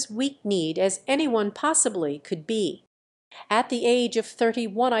just as weak-kneed as anyone possibly could be. At the age of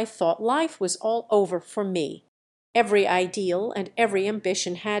 31 I thought life was all over for me. Every ideal and every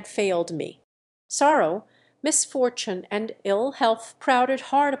ambition had failed me. Sorrow, misfortune, and ill health crowded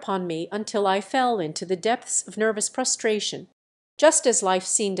hard upon me until I fell into the depths of nervous prostration. Just as life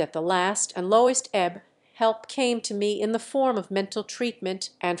seemed at the last and lowest ebb, help came to me in the form of mental treatment,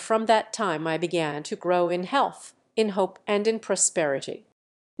 and from that time I began to grow in health, in hope, and in prosperity.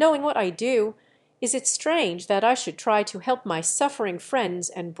 Knowing what I do, is it strange that I should try to help my suffering friends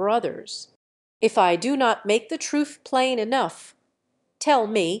and brothers? If I do not make the truth plain enough, tell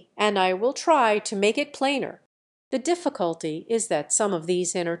me, and I will try to make it plainer. The difficulty is that some of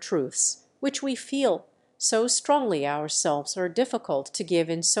these inner truths, which we feel so strongly ourselves, are difficult to give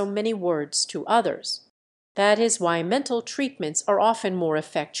in so many words to others. That is why mental treatments are often more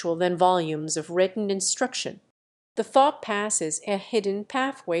effectual than volumes of written instruction. The thought passes a hidden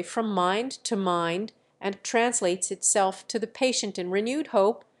pathway from mind to mind and translates itself to the patient in renewed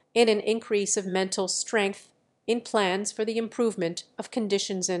hope, in an increase of mental strength, in plans for the improvement of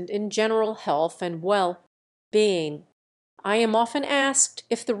conditions, and in general health and well-being. I am often asked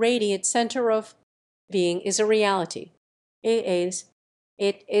if the radiant center of being is a reality. It is.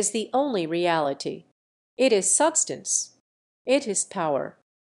 It is the only reality. It is substance. It is power.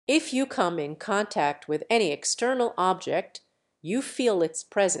 If you come in contact with any external object, you feel its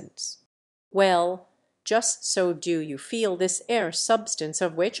presence. Well, just so do you feel this air substance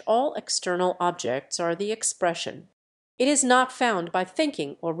of which all external objects are the expression. It is not found by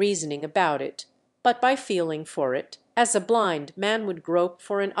thinking or reasoning about it, but by feeling for it, as a blind man would grope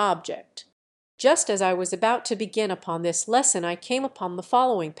for an object. Just as I was about to begin upon this lesson, I came upon the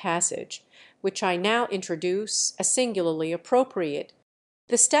following passage, which I now introduce as singularly appropriate.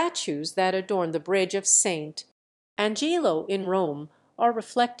 The statues that adorn the bridge of St. Angelo in Rome are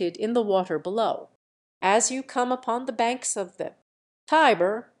reflected in the water below. As you come upon the banks of the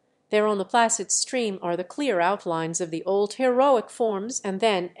Tiber, there on the placid stream are the clear outlines of the old heroic forms, and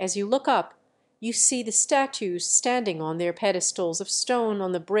then, as you look up, you see the statues standing on their pedestals of stone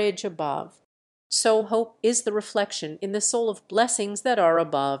on the bridge above. So hope is the reflection in the soul of blessings that are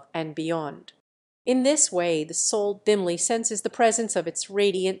above and beyond. In this way the soul dimly senses the presence of its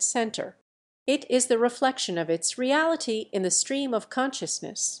radiant center. It is the reflection of its reality in the stream of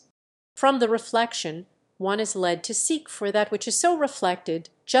consciousness. From the reflection one is led to seek for that which is so reflected,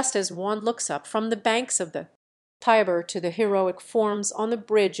 just as one looks up from the banks of the Tiber to the heroic forms on the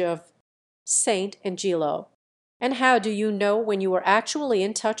bridge of St. Angelo. And how do you know when you are actually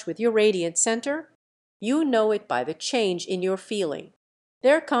in touch with your radiant center? You know it by the change in your feeling.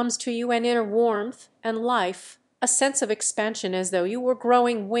 There comes to you an inner warmth and life, a sense of expansion as though you were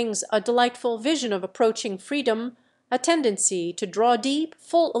growing wings, a delightful vision of approaching freedom, a tendency to draw deep,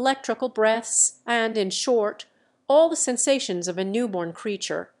 full electrical breaths, and, in short, all the sensations of a newborn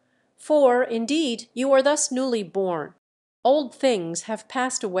creature. For, indeed, you are thus newly born. Old things have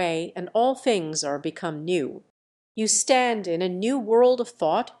passed away, and all things are become new. You stand in a new world of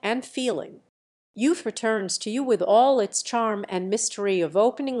thought and feeling. Youth returns to you with all its charm and mystery of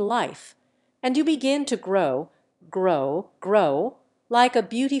opening life, and you begin to grow, like a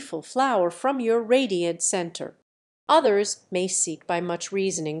beautiful flower from your radiant center. Others may seek by much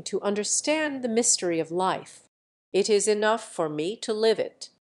reasoning to understand the mystery of life. It is enough for me to live it.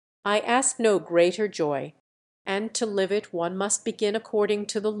 I ask no greater joy, and to live it one must begin according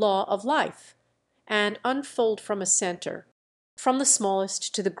to the law of life, and unfold from a center. From the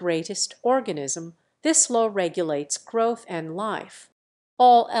smallest to the greatest organism, this law regulates growth and life.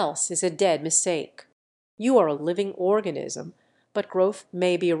 All else is a dead mistake. You are a living organism, but growth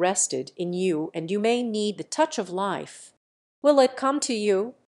may be arrested in you, and you may need the touch of life. Will it come to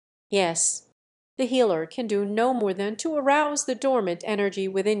you? Yes. The healer can do no more than to arouse the dormant energy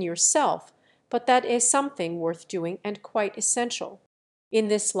within yourself, but that is something worth doing and quite essential. In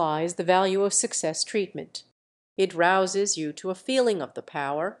this lies the value of success treatment. It rouses you to a feeling of the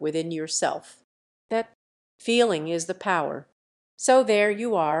power within yourself. That feeling is the power. So there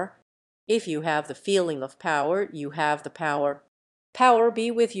you are. If you have the feeling of power, you have the power. Power be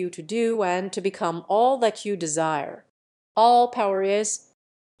with you to do and to become all that you desire. All power is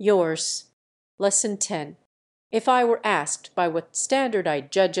yours. Lesson 10. If I were asked by what standard I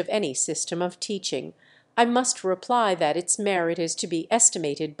judge of any system of teaching, I must reply that its merit is to be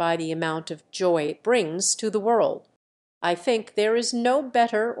estimated by the amount of joy it brings to the world. I think there is no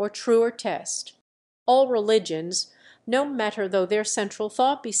better or truer test. All religions, no matter though their central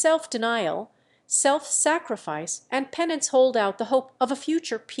thought be self-denial, self-sacrifice, and penance, hold out the hope of a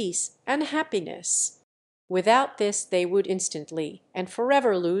future peace and happiness. Without this they would instantly and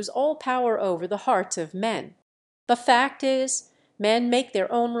forever lose all power over the hearts of men. The fact is, men make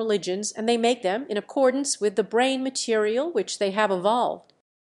their own religions, and they make them in accordance with the brain material which they have evolved.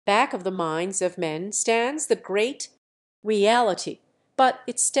 Back of the minds of men stands the great reality, but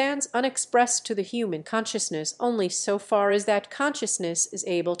it stands unexpressed to the human consciousness only so far as that consciousness is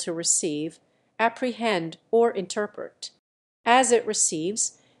able to receive, apprehend, or interpret. As it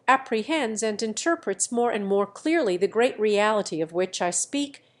receives, apprehends, and interprets more and more clearly the great reality of which I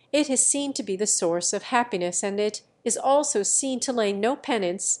speak, it is seen to be the source of happiness, and it is also seen to lay no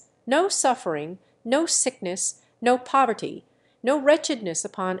penance, no suffering, no sickness, no poverty, no wretchedness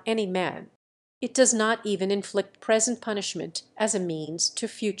upon any man. It does not even inflict present punishment as a means to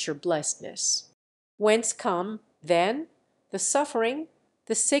future blessedness. Whence come, then, the suffering,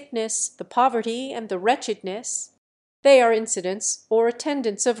 the sickness, the poverty, and the wretchedness? They are incidents or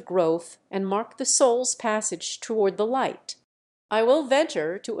attendants of growth, and mark the soul's passage toward the light. I will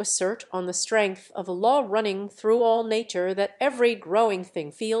venture to assert on the strength of a law running through all nature that every growing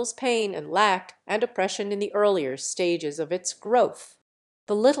thing feels pain and lack and oppression in the earlier stages of its growth.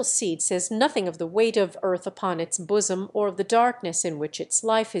 The little seed says nothing of the weight of earth upon its bosom or of the darkness in which its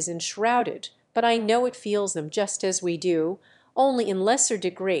life is enshrouded, but I know it feels them just as we do, only in lesser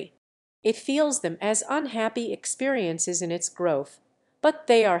degree. It feels them as unhappy experiences in its growth, but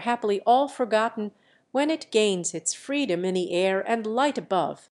they are happily all forgotten when it gains its freedom in the air and light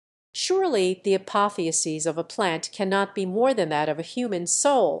above. Surely the apotheosis of a plant cannot be more than that of a human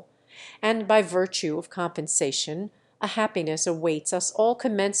soul, and by virtue of compensation a happiness awaits us all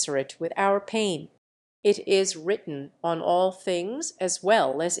commensurate with our pain. It is written on all things as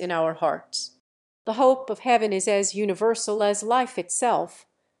well as in our hearts. The hope of heaven is as universal as life itself,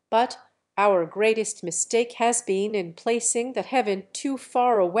 but our greatest mistake has been in placing that heaven too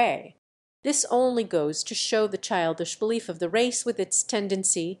far away. This only goes to show the childish belief of the race with its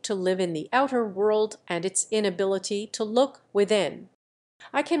tendency to live in the outer world and its inability to look within.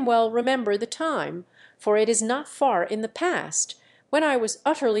 I can well remember the time, for it is not far in the past, when I was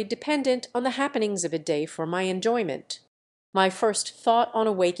utterly dependent on the happenings of a day for my enjoyment. My first thought on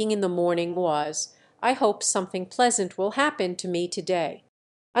awaking in the morning was, I hope something pleasant will happen to me today,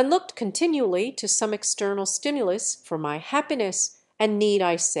 and looked continually to some external stimulus for my happiness, and need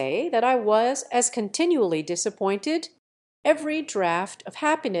I say that I was as continually disappointed? Every draught of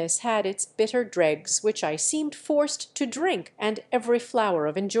happiness had its bitter dregs which I seemed forced to drink, and every flower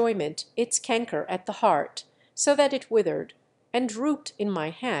of enjoyment its canker at the heart, so that it withered and drooped in my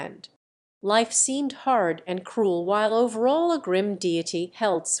hand. Life seemed hard and cruel, while over all a grim deity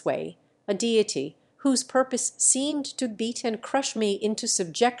held sway, a deity whose purpose seemed to beat and crush me into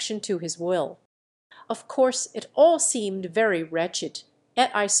subjection to his will. Of course it all seemed very wretched,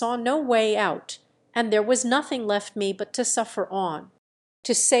 yet I saw no way out, and there was nothing left me but to suffer on.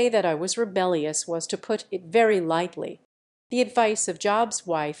 To say that I was rebellious was to put it very lightly. The advice of Job's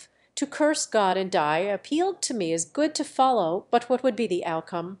wife, to curse God and die, appealed to me as good to follow, but what would be the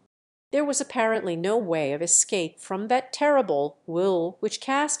outcome? There was apparently no way of escape from that terrible will which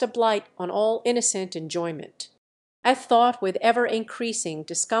cast a blight on all innocent enjoyment. I thought with ever-increasing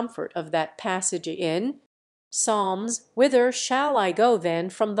discomfort of that passage in Psalms, "Whither shall I go then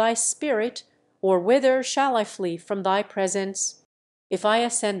from thy spirit? Or whither shall I flee from thy presence? If I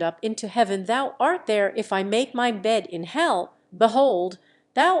ascend up into heaven, thou art there. If I make my bed in hell, behold,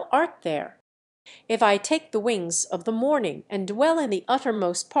 thou art there. If I take the wings of the morning, and dwell in the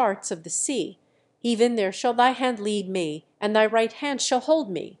uttermost parts of the sea, even there shall thy hand lead me, and thy right hand shall hold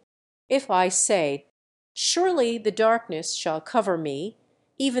me. If I say, surely the darkness shall cover me,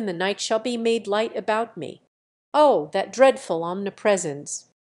 even the night shall be made light about me. Oh, that dreadful omnipresence!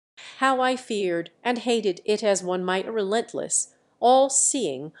 How I feared and hated it as one might a relentless,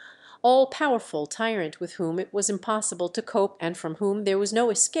 all-seeing, all-powerful tyrant with whom it was impossible to cope and from whom there was no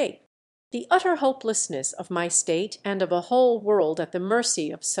escape. The utter hopelessness of my state and of a whole world at the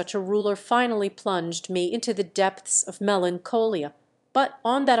mercy of such a ruler finally plunged me into the depths of melancholia, but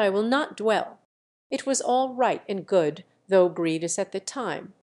on that I will not dwell. It was all right and good, though grievous at the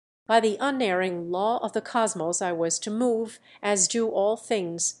time. By the unerring law of the cosmos I was to move, as do all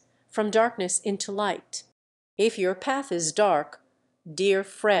things, from darkness into light. If your path is dark, dear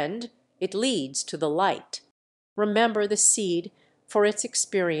friend, it leads to the light. Remember the seed, for its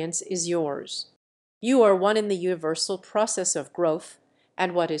experience is yours. You are one in the universal process of growth,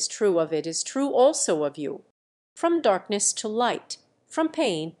 and what is true of it is true also of you. From darkness to light, from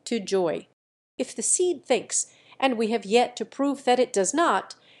pain to joy. If the seed thinks, and we have yet to prove that it does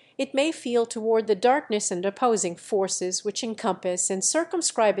not, it may feel toward the darkness and opposing forces which encompass and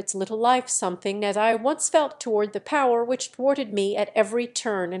circumscribe its little life something as I once felt toward the power which thwarted me at every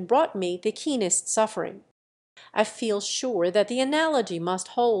turn and brought me the keenest suffering. I feel sure that the analogy must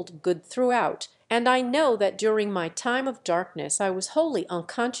hold good throughout, and I know that during my time of darkness I was wholly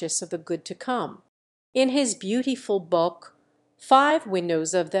unconscious of the good to come. In his beautiful book, Five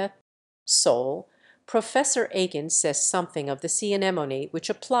Windows of the Soul, Professor Aiken says something of the sea anemone which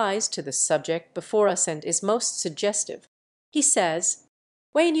applies to the subject before us and is most suggestive. He says,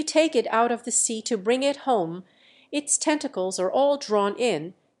 "When you take it out of the sea to bring it home, its tentacles are all drawn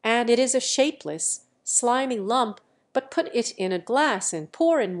in, and it is a shapeless, slimy lump, but put it in a glass and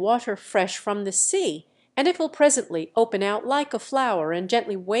pour in water fresh from the sea, and it will presently open out like a flower and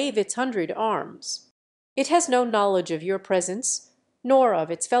gently wave its 100 arms. It has no knowledge of your presence, nor of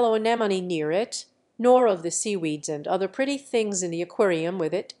its fellow anemone near it, nor of the seaweeds and other pretty things in the aquarium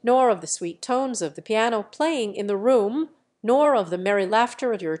with it, nor of the sweet tones of the piano playing in the room, nor of the merry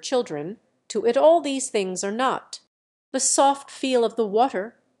laughter of your children. To it all these things are not. The soft feel of the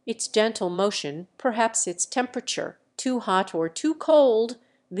water, its gentle motion, perhaps its temperature, too hot or too cold,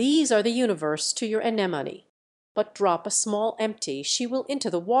 these are the universe to your anemone. But drop a small empty, she will into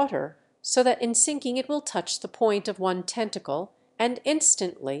the water, so that in sinking it will touch the point of one tentacle, and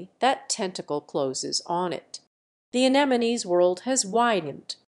instantly that tentacle closes on it. The anemone's world has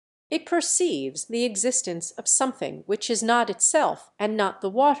widened. It perceives the existence of something which is not itself and not the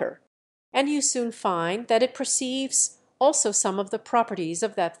water, and you soon find that it perceives also some of the properties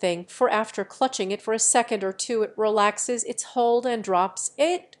of that thing, for after clutching it for a second or two it relaxes its hold and drops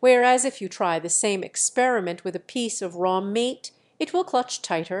it, whereas if you try the same experiment with a piece of raw meat, it will clutch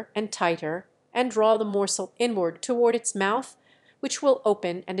tighter and tighter and draw the morsel inward toward its mouth, which will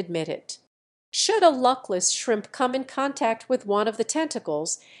open and admit it. Should a luckless shrimp come in contact with one of the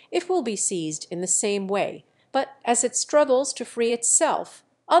tentacles, it will be seized in the same way, but as it struggles to free itself,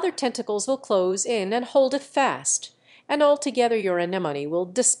 other tentacles will close in and hold it fast, and altogether your anemone will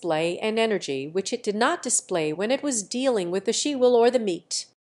display an energy which it did not display when it was dealing with the she-will or the meat.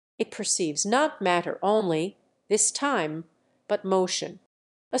 It perceives not matter only, this time, but motion.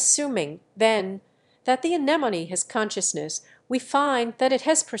 Assuming, then, that the anemone has consciousness, we find that it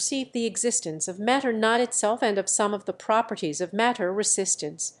has perceived the existence of matter not itself and of some of the properties of matter,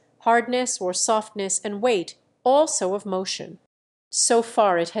 resistance, hardness or softness, and weight, also of motion. So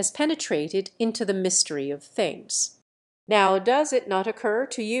far it has penetrated into the mystery of things. Now, does it not occur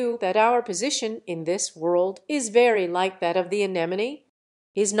to you that our position in this world is very like that of the anemone?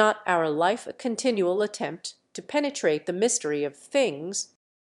 Is not our life a continual attempt to penetrate the mystery of things?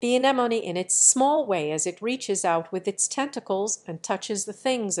 The anemone in its small way as it reaches out with its tentacles and touches the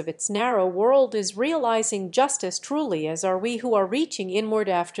things of its narrow world is realizing just as truly as are we who are reaching inward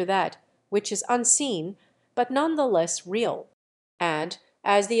after that which is unseen but none the less real. And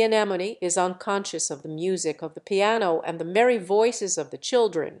as the anemone is unconscious of the music of the piano and the merry voices of the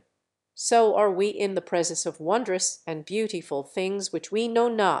children, so are we in the presence of wondrous and beautiful things which we know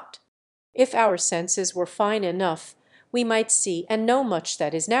not. If our senses were fine enough, we might see and know much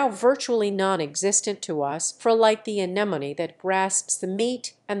that is now virtually non-existent to us, for like the anemone that grasps the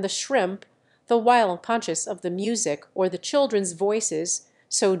meat and the shrimp, the while unconscious of the music or the children's voices,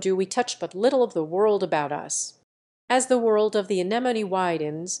 so do we touch but little of the world about us. As the world of the anemone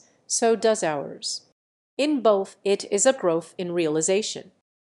widens, so does ours. In both it is a growth in realization.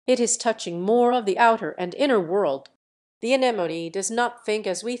 It is touching more of the outer and inner world. The anemone does not think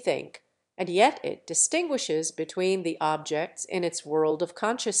as we think, and yet it distinguishes between the objects in its world of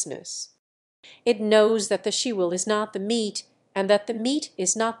consciousness. It knows that the she-will is not the meat, and that the meat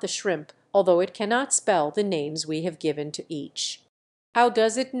is not the shrimp, although it cannot spell the names we have given to each. How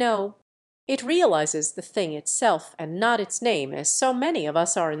does it know? It realizes the thing itself and not its name, as so many of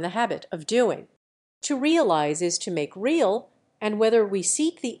us are in the habit of doing. To realize is to make real, and whether we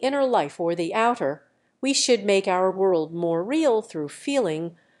seek the inner life or the outer, we should make our world more real through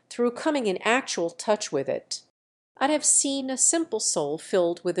feeling, through coming in actual touch with it. I have seen a simple soul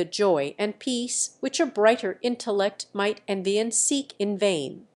filled with a joy and peace which a brighter intellect might envy and seek in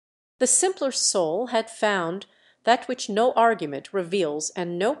vain. The simpler soul had found that which no argument reveals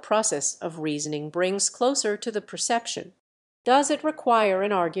and no process of reasoning brings closer to the perception. Does it require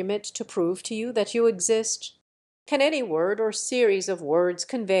an argument to prove to you that you exist? Can any word or series of words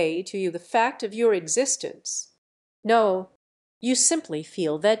convey to you the fact of your existence? No, you simply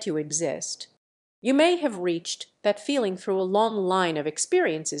feel that you exist. You may have reached that feeling through a long line of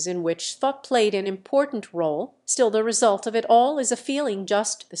experiences in which thought played an important role, still the result of it all is a feeling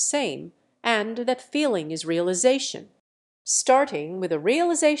just the same, and that feeling is realization. Starting with a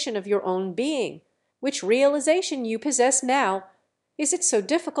realization of your own being, which realization you possess now, is it so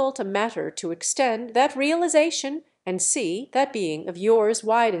difficult a matter to extend that realization and see that being of yours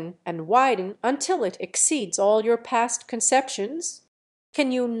widen and widen until it exceeds all your past conceptions?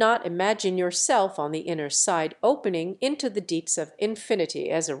 Can you not imagine yourself on the inner side opening into the deeps of infinity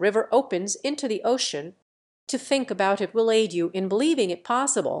as a river opens into the ocean? To think about it will aid you in believing it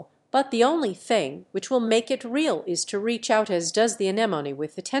possible, but the only thing which will make it real is to reach out as does the anemone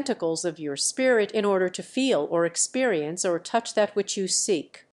with the tentacles of your spirit in order to feel or experience or touch that which you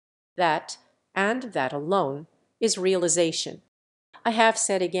seek. That, and that alone, is realization. I have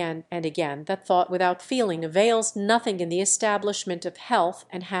said again and again that thought without feeling avails nothing in the establishment of health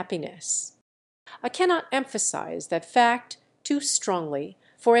and happiness. I cannot emphasize that fact too strongly,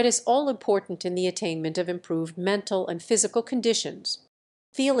 for it is all important in the attainment of improved mental and physical conditions.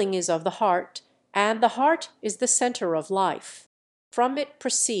 Feeling is of the heart, and the heart is the center of life. From it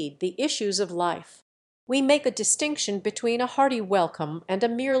proceed the issues of life. We make a distinction between a hearty welcome and a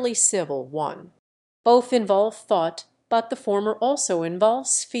merely civil one. Both involve thought, but the former also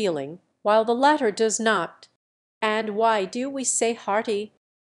involves feeling, while the latter does not. And why do we say hearty?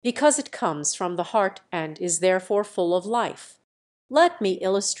 Because it comes from the heart and is therefore full of life. Let me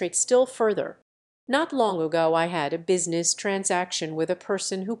illustrate still further. Not long ago I had a business transaction with a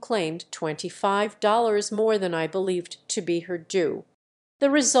person who claimed $25 more than I believed to be her due.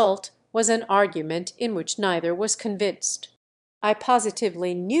 The result was an argument in which neither was convinced. I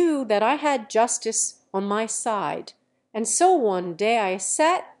positively knew that I had justice on my side, and so one day I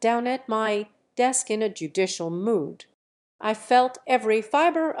sat down at my desk in a judicial mood. I felt every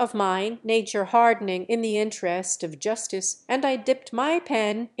fiber of my nature hardening in the interest of justice, and I dipped my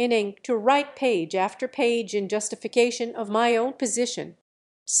pen in ink to write page after page in justification of my own position.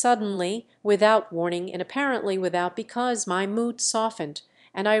 Suddenly, without warning and apparently without because, my mood softened,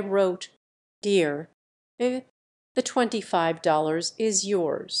 and I wrote, "Dear, the $25 is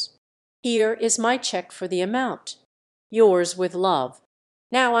yours. Here is my check for the amount. Yours with love."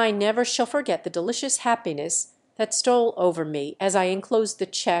 Now I never shall forget the delicious happiness that stole over me as I enclosed the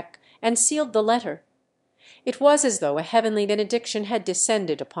check and sealed the letter. It was as though a heavenly benediction had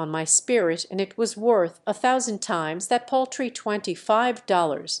descended upon my spirit, and it was worth 1,000 times that paltry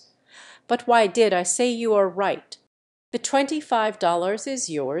 $25. But why did I say you are right? The $25 is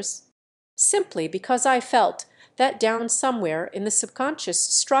yours. Simply because I felt that down somewhere in the subconscious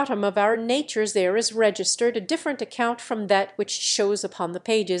stratum of our natures there is registered a different account from that which shows upon the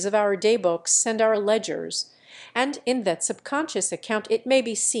pages of our day books and our ledgers, and in that subconscious account it may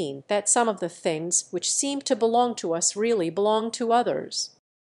be seen that some of the things which seem to belong to us really belong to others.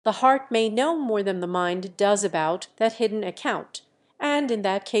 The heart may know more than the mind does about that hidden account, and in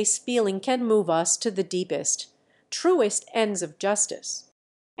that case feeling can move us to the deepest, truest ends of justice.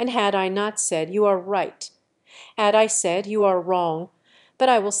 And had I not said, "You are right," had I said, "You are wrong, but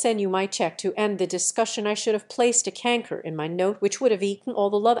I will send you my check to end the discussion," I should have placed a canker in my note which would have eaten all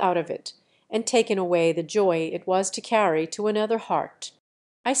the love out of it, and taken away the joy it was to carry to another heart.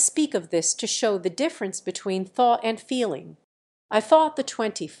 I speak of this to show the difference between thought and feeling. I thought the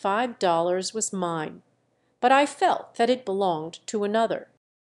 $25 was mine, but I felt that it belonged to another.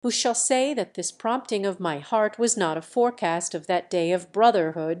 Who shall say that this prompting of my heart was not a forecast of that day of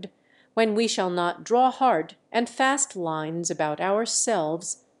brotherhood, when we shall not draw hard and fast lines about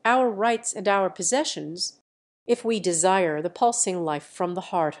ourselves, our rights, and our possessions? If we desire the pulsing life from the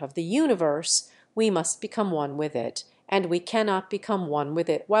heart of the universe, we must become one with it, and we cannot become one with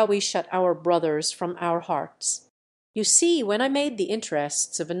it while we shut our brothers from our hearts. You see, when I made the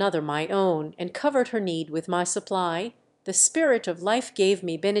interests of another my own, and covered her need with my supply, the Spirit of life gave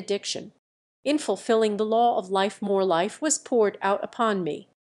me benediction. In fulfilling the law of life, more life was poured out upon me.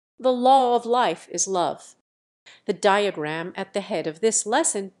 The law of life is love. The diagram at the head of this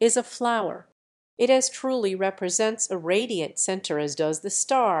lesson is a flower. It as truly represents a radiant center as does the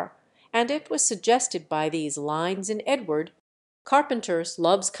star, and it was suggested by these lines in Edward Carpenter's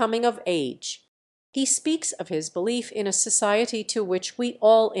Love's Coming of Age. He speaks of his belief in a society to which we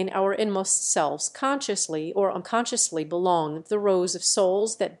all in our inmost selves consciously or unconsciously belong, the rows of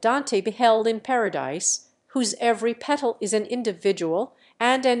souls that Dante beheld in Paradise, whose every petal is an individual,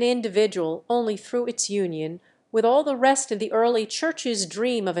 and an individual only through its union with all the rest in the early church's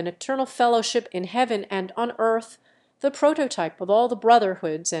dream of an eternal fellowship in heaven and on earth, the prototype of all the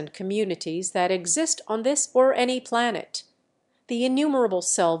brotherhoods and communities that exist on this or any planet. The innumerable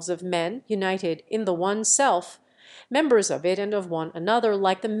selves of men united in the one self, members of it and of one another,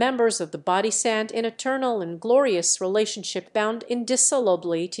 like the members of the body sand in eternal and glorious relationship bound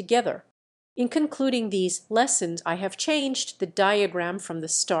indissolubly together. In concluding these lessons I have changed the diagram from the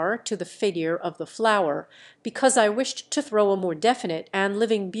star to the figure of the flower, because I wished to throw a more definite and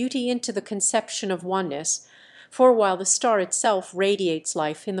living beauty into the conception of oneness, for while the star itself radiates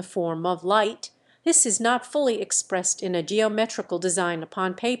life in the form of light, this is not fully expressed in a geometrical design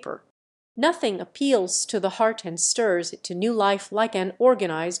upon paper. Nothing appeals to the heart and stirs it to new life like an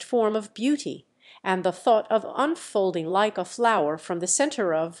organized form of beauty, and the thought of unfolding like a flower from the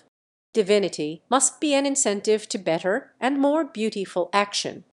center of divinity must be an incentive to better and more beautiful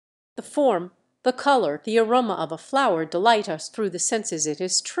action. The form, the color, the aroma of a flower delight us through the senses, it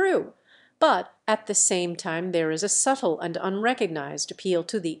is true, but at the same time there is a subtle and unrecognized appeal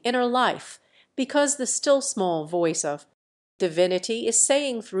to the inner life, because the still small voice of divinity is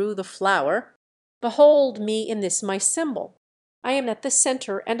saying through the flower, Behold me in this my symbol. I am at the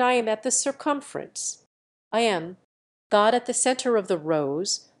center and I am at the circumference. I am God at the center of the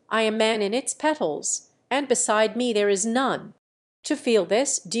rose, I am man in its petals, and beside me there is none. To feel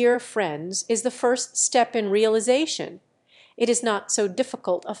this, dear friends, is the first step in realization. It is not so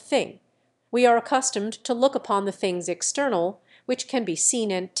difficult a thing. We are accustomed to look upon the things external, which can be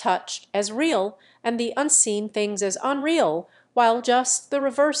seen and touched, as real, and the unseen things as unreal, while just the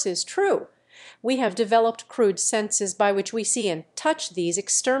reverse is true. We have developed crude senses by which we see and touch these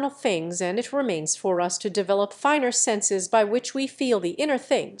external things, and it remains for us to develop finer senses by which we feel the inner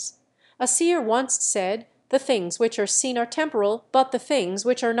things. A seer once said, "The things which are seen are temporal, but the things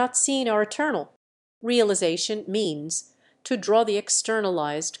which are not seen are eternal." Realization means to draw the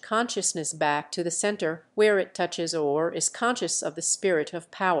externalized consciousness back to the center where it touches or is conscious of the spirit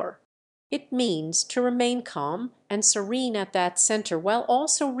of power. It means to remain calm and serene at that center while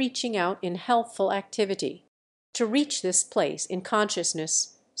also reaching out in healthful activity. To reach this place in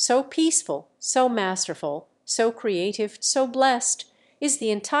consciousness, so peaceful, so masterful, so creative, so blessed, is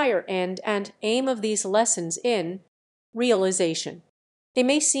the entire end and aim of these lessons in realization. They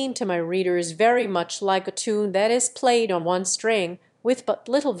may seem to my readers very much like a tune that is played on one string with but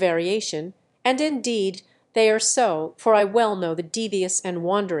little variation, and indeed they are so, for I well know the devious and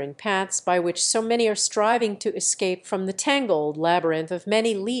wandering paths by which so many are striving to escape from the tangled labyrinth of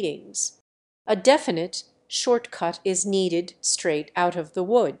many leadings. A definite short cut is needed straight out of the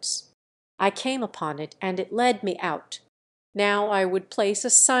woods. I came upon it, and it led me out. Now I would place a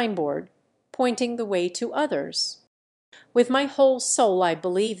signboard pointing the way to others. With my whole soul I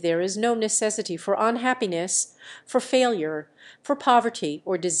believe there is no necessity for unhappiness, for failure, for poverty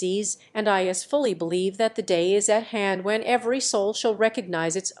or disease, and I as fully believe that the day is at hand when every soul shall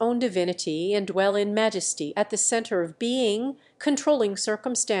recognize its own divinity and dwell in majesty at the center of being, controlling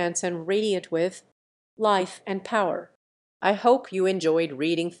circumstance and radiant with life and power. I hope you enjoyed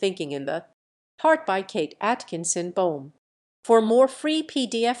reading Thinking in the Heart by Kate Atkinson Boehme. For more free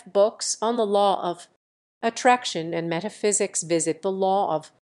PDF books on the law of attraction and metaphysics, visit the Law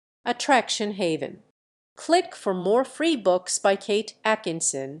of Attraction Haven. Click for more free books by Kate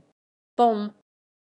Atkinson, Boehme,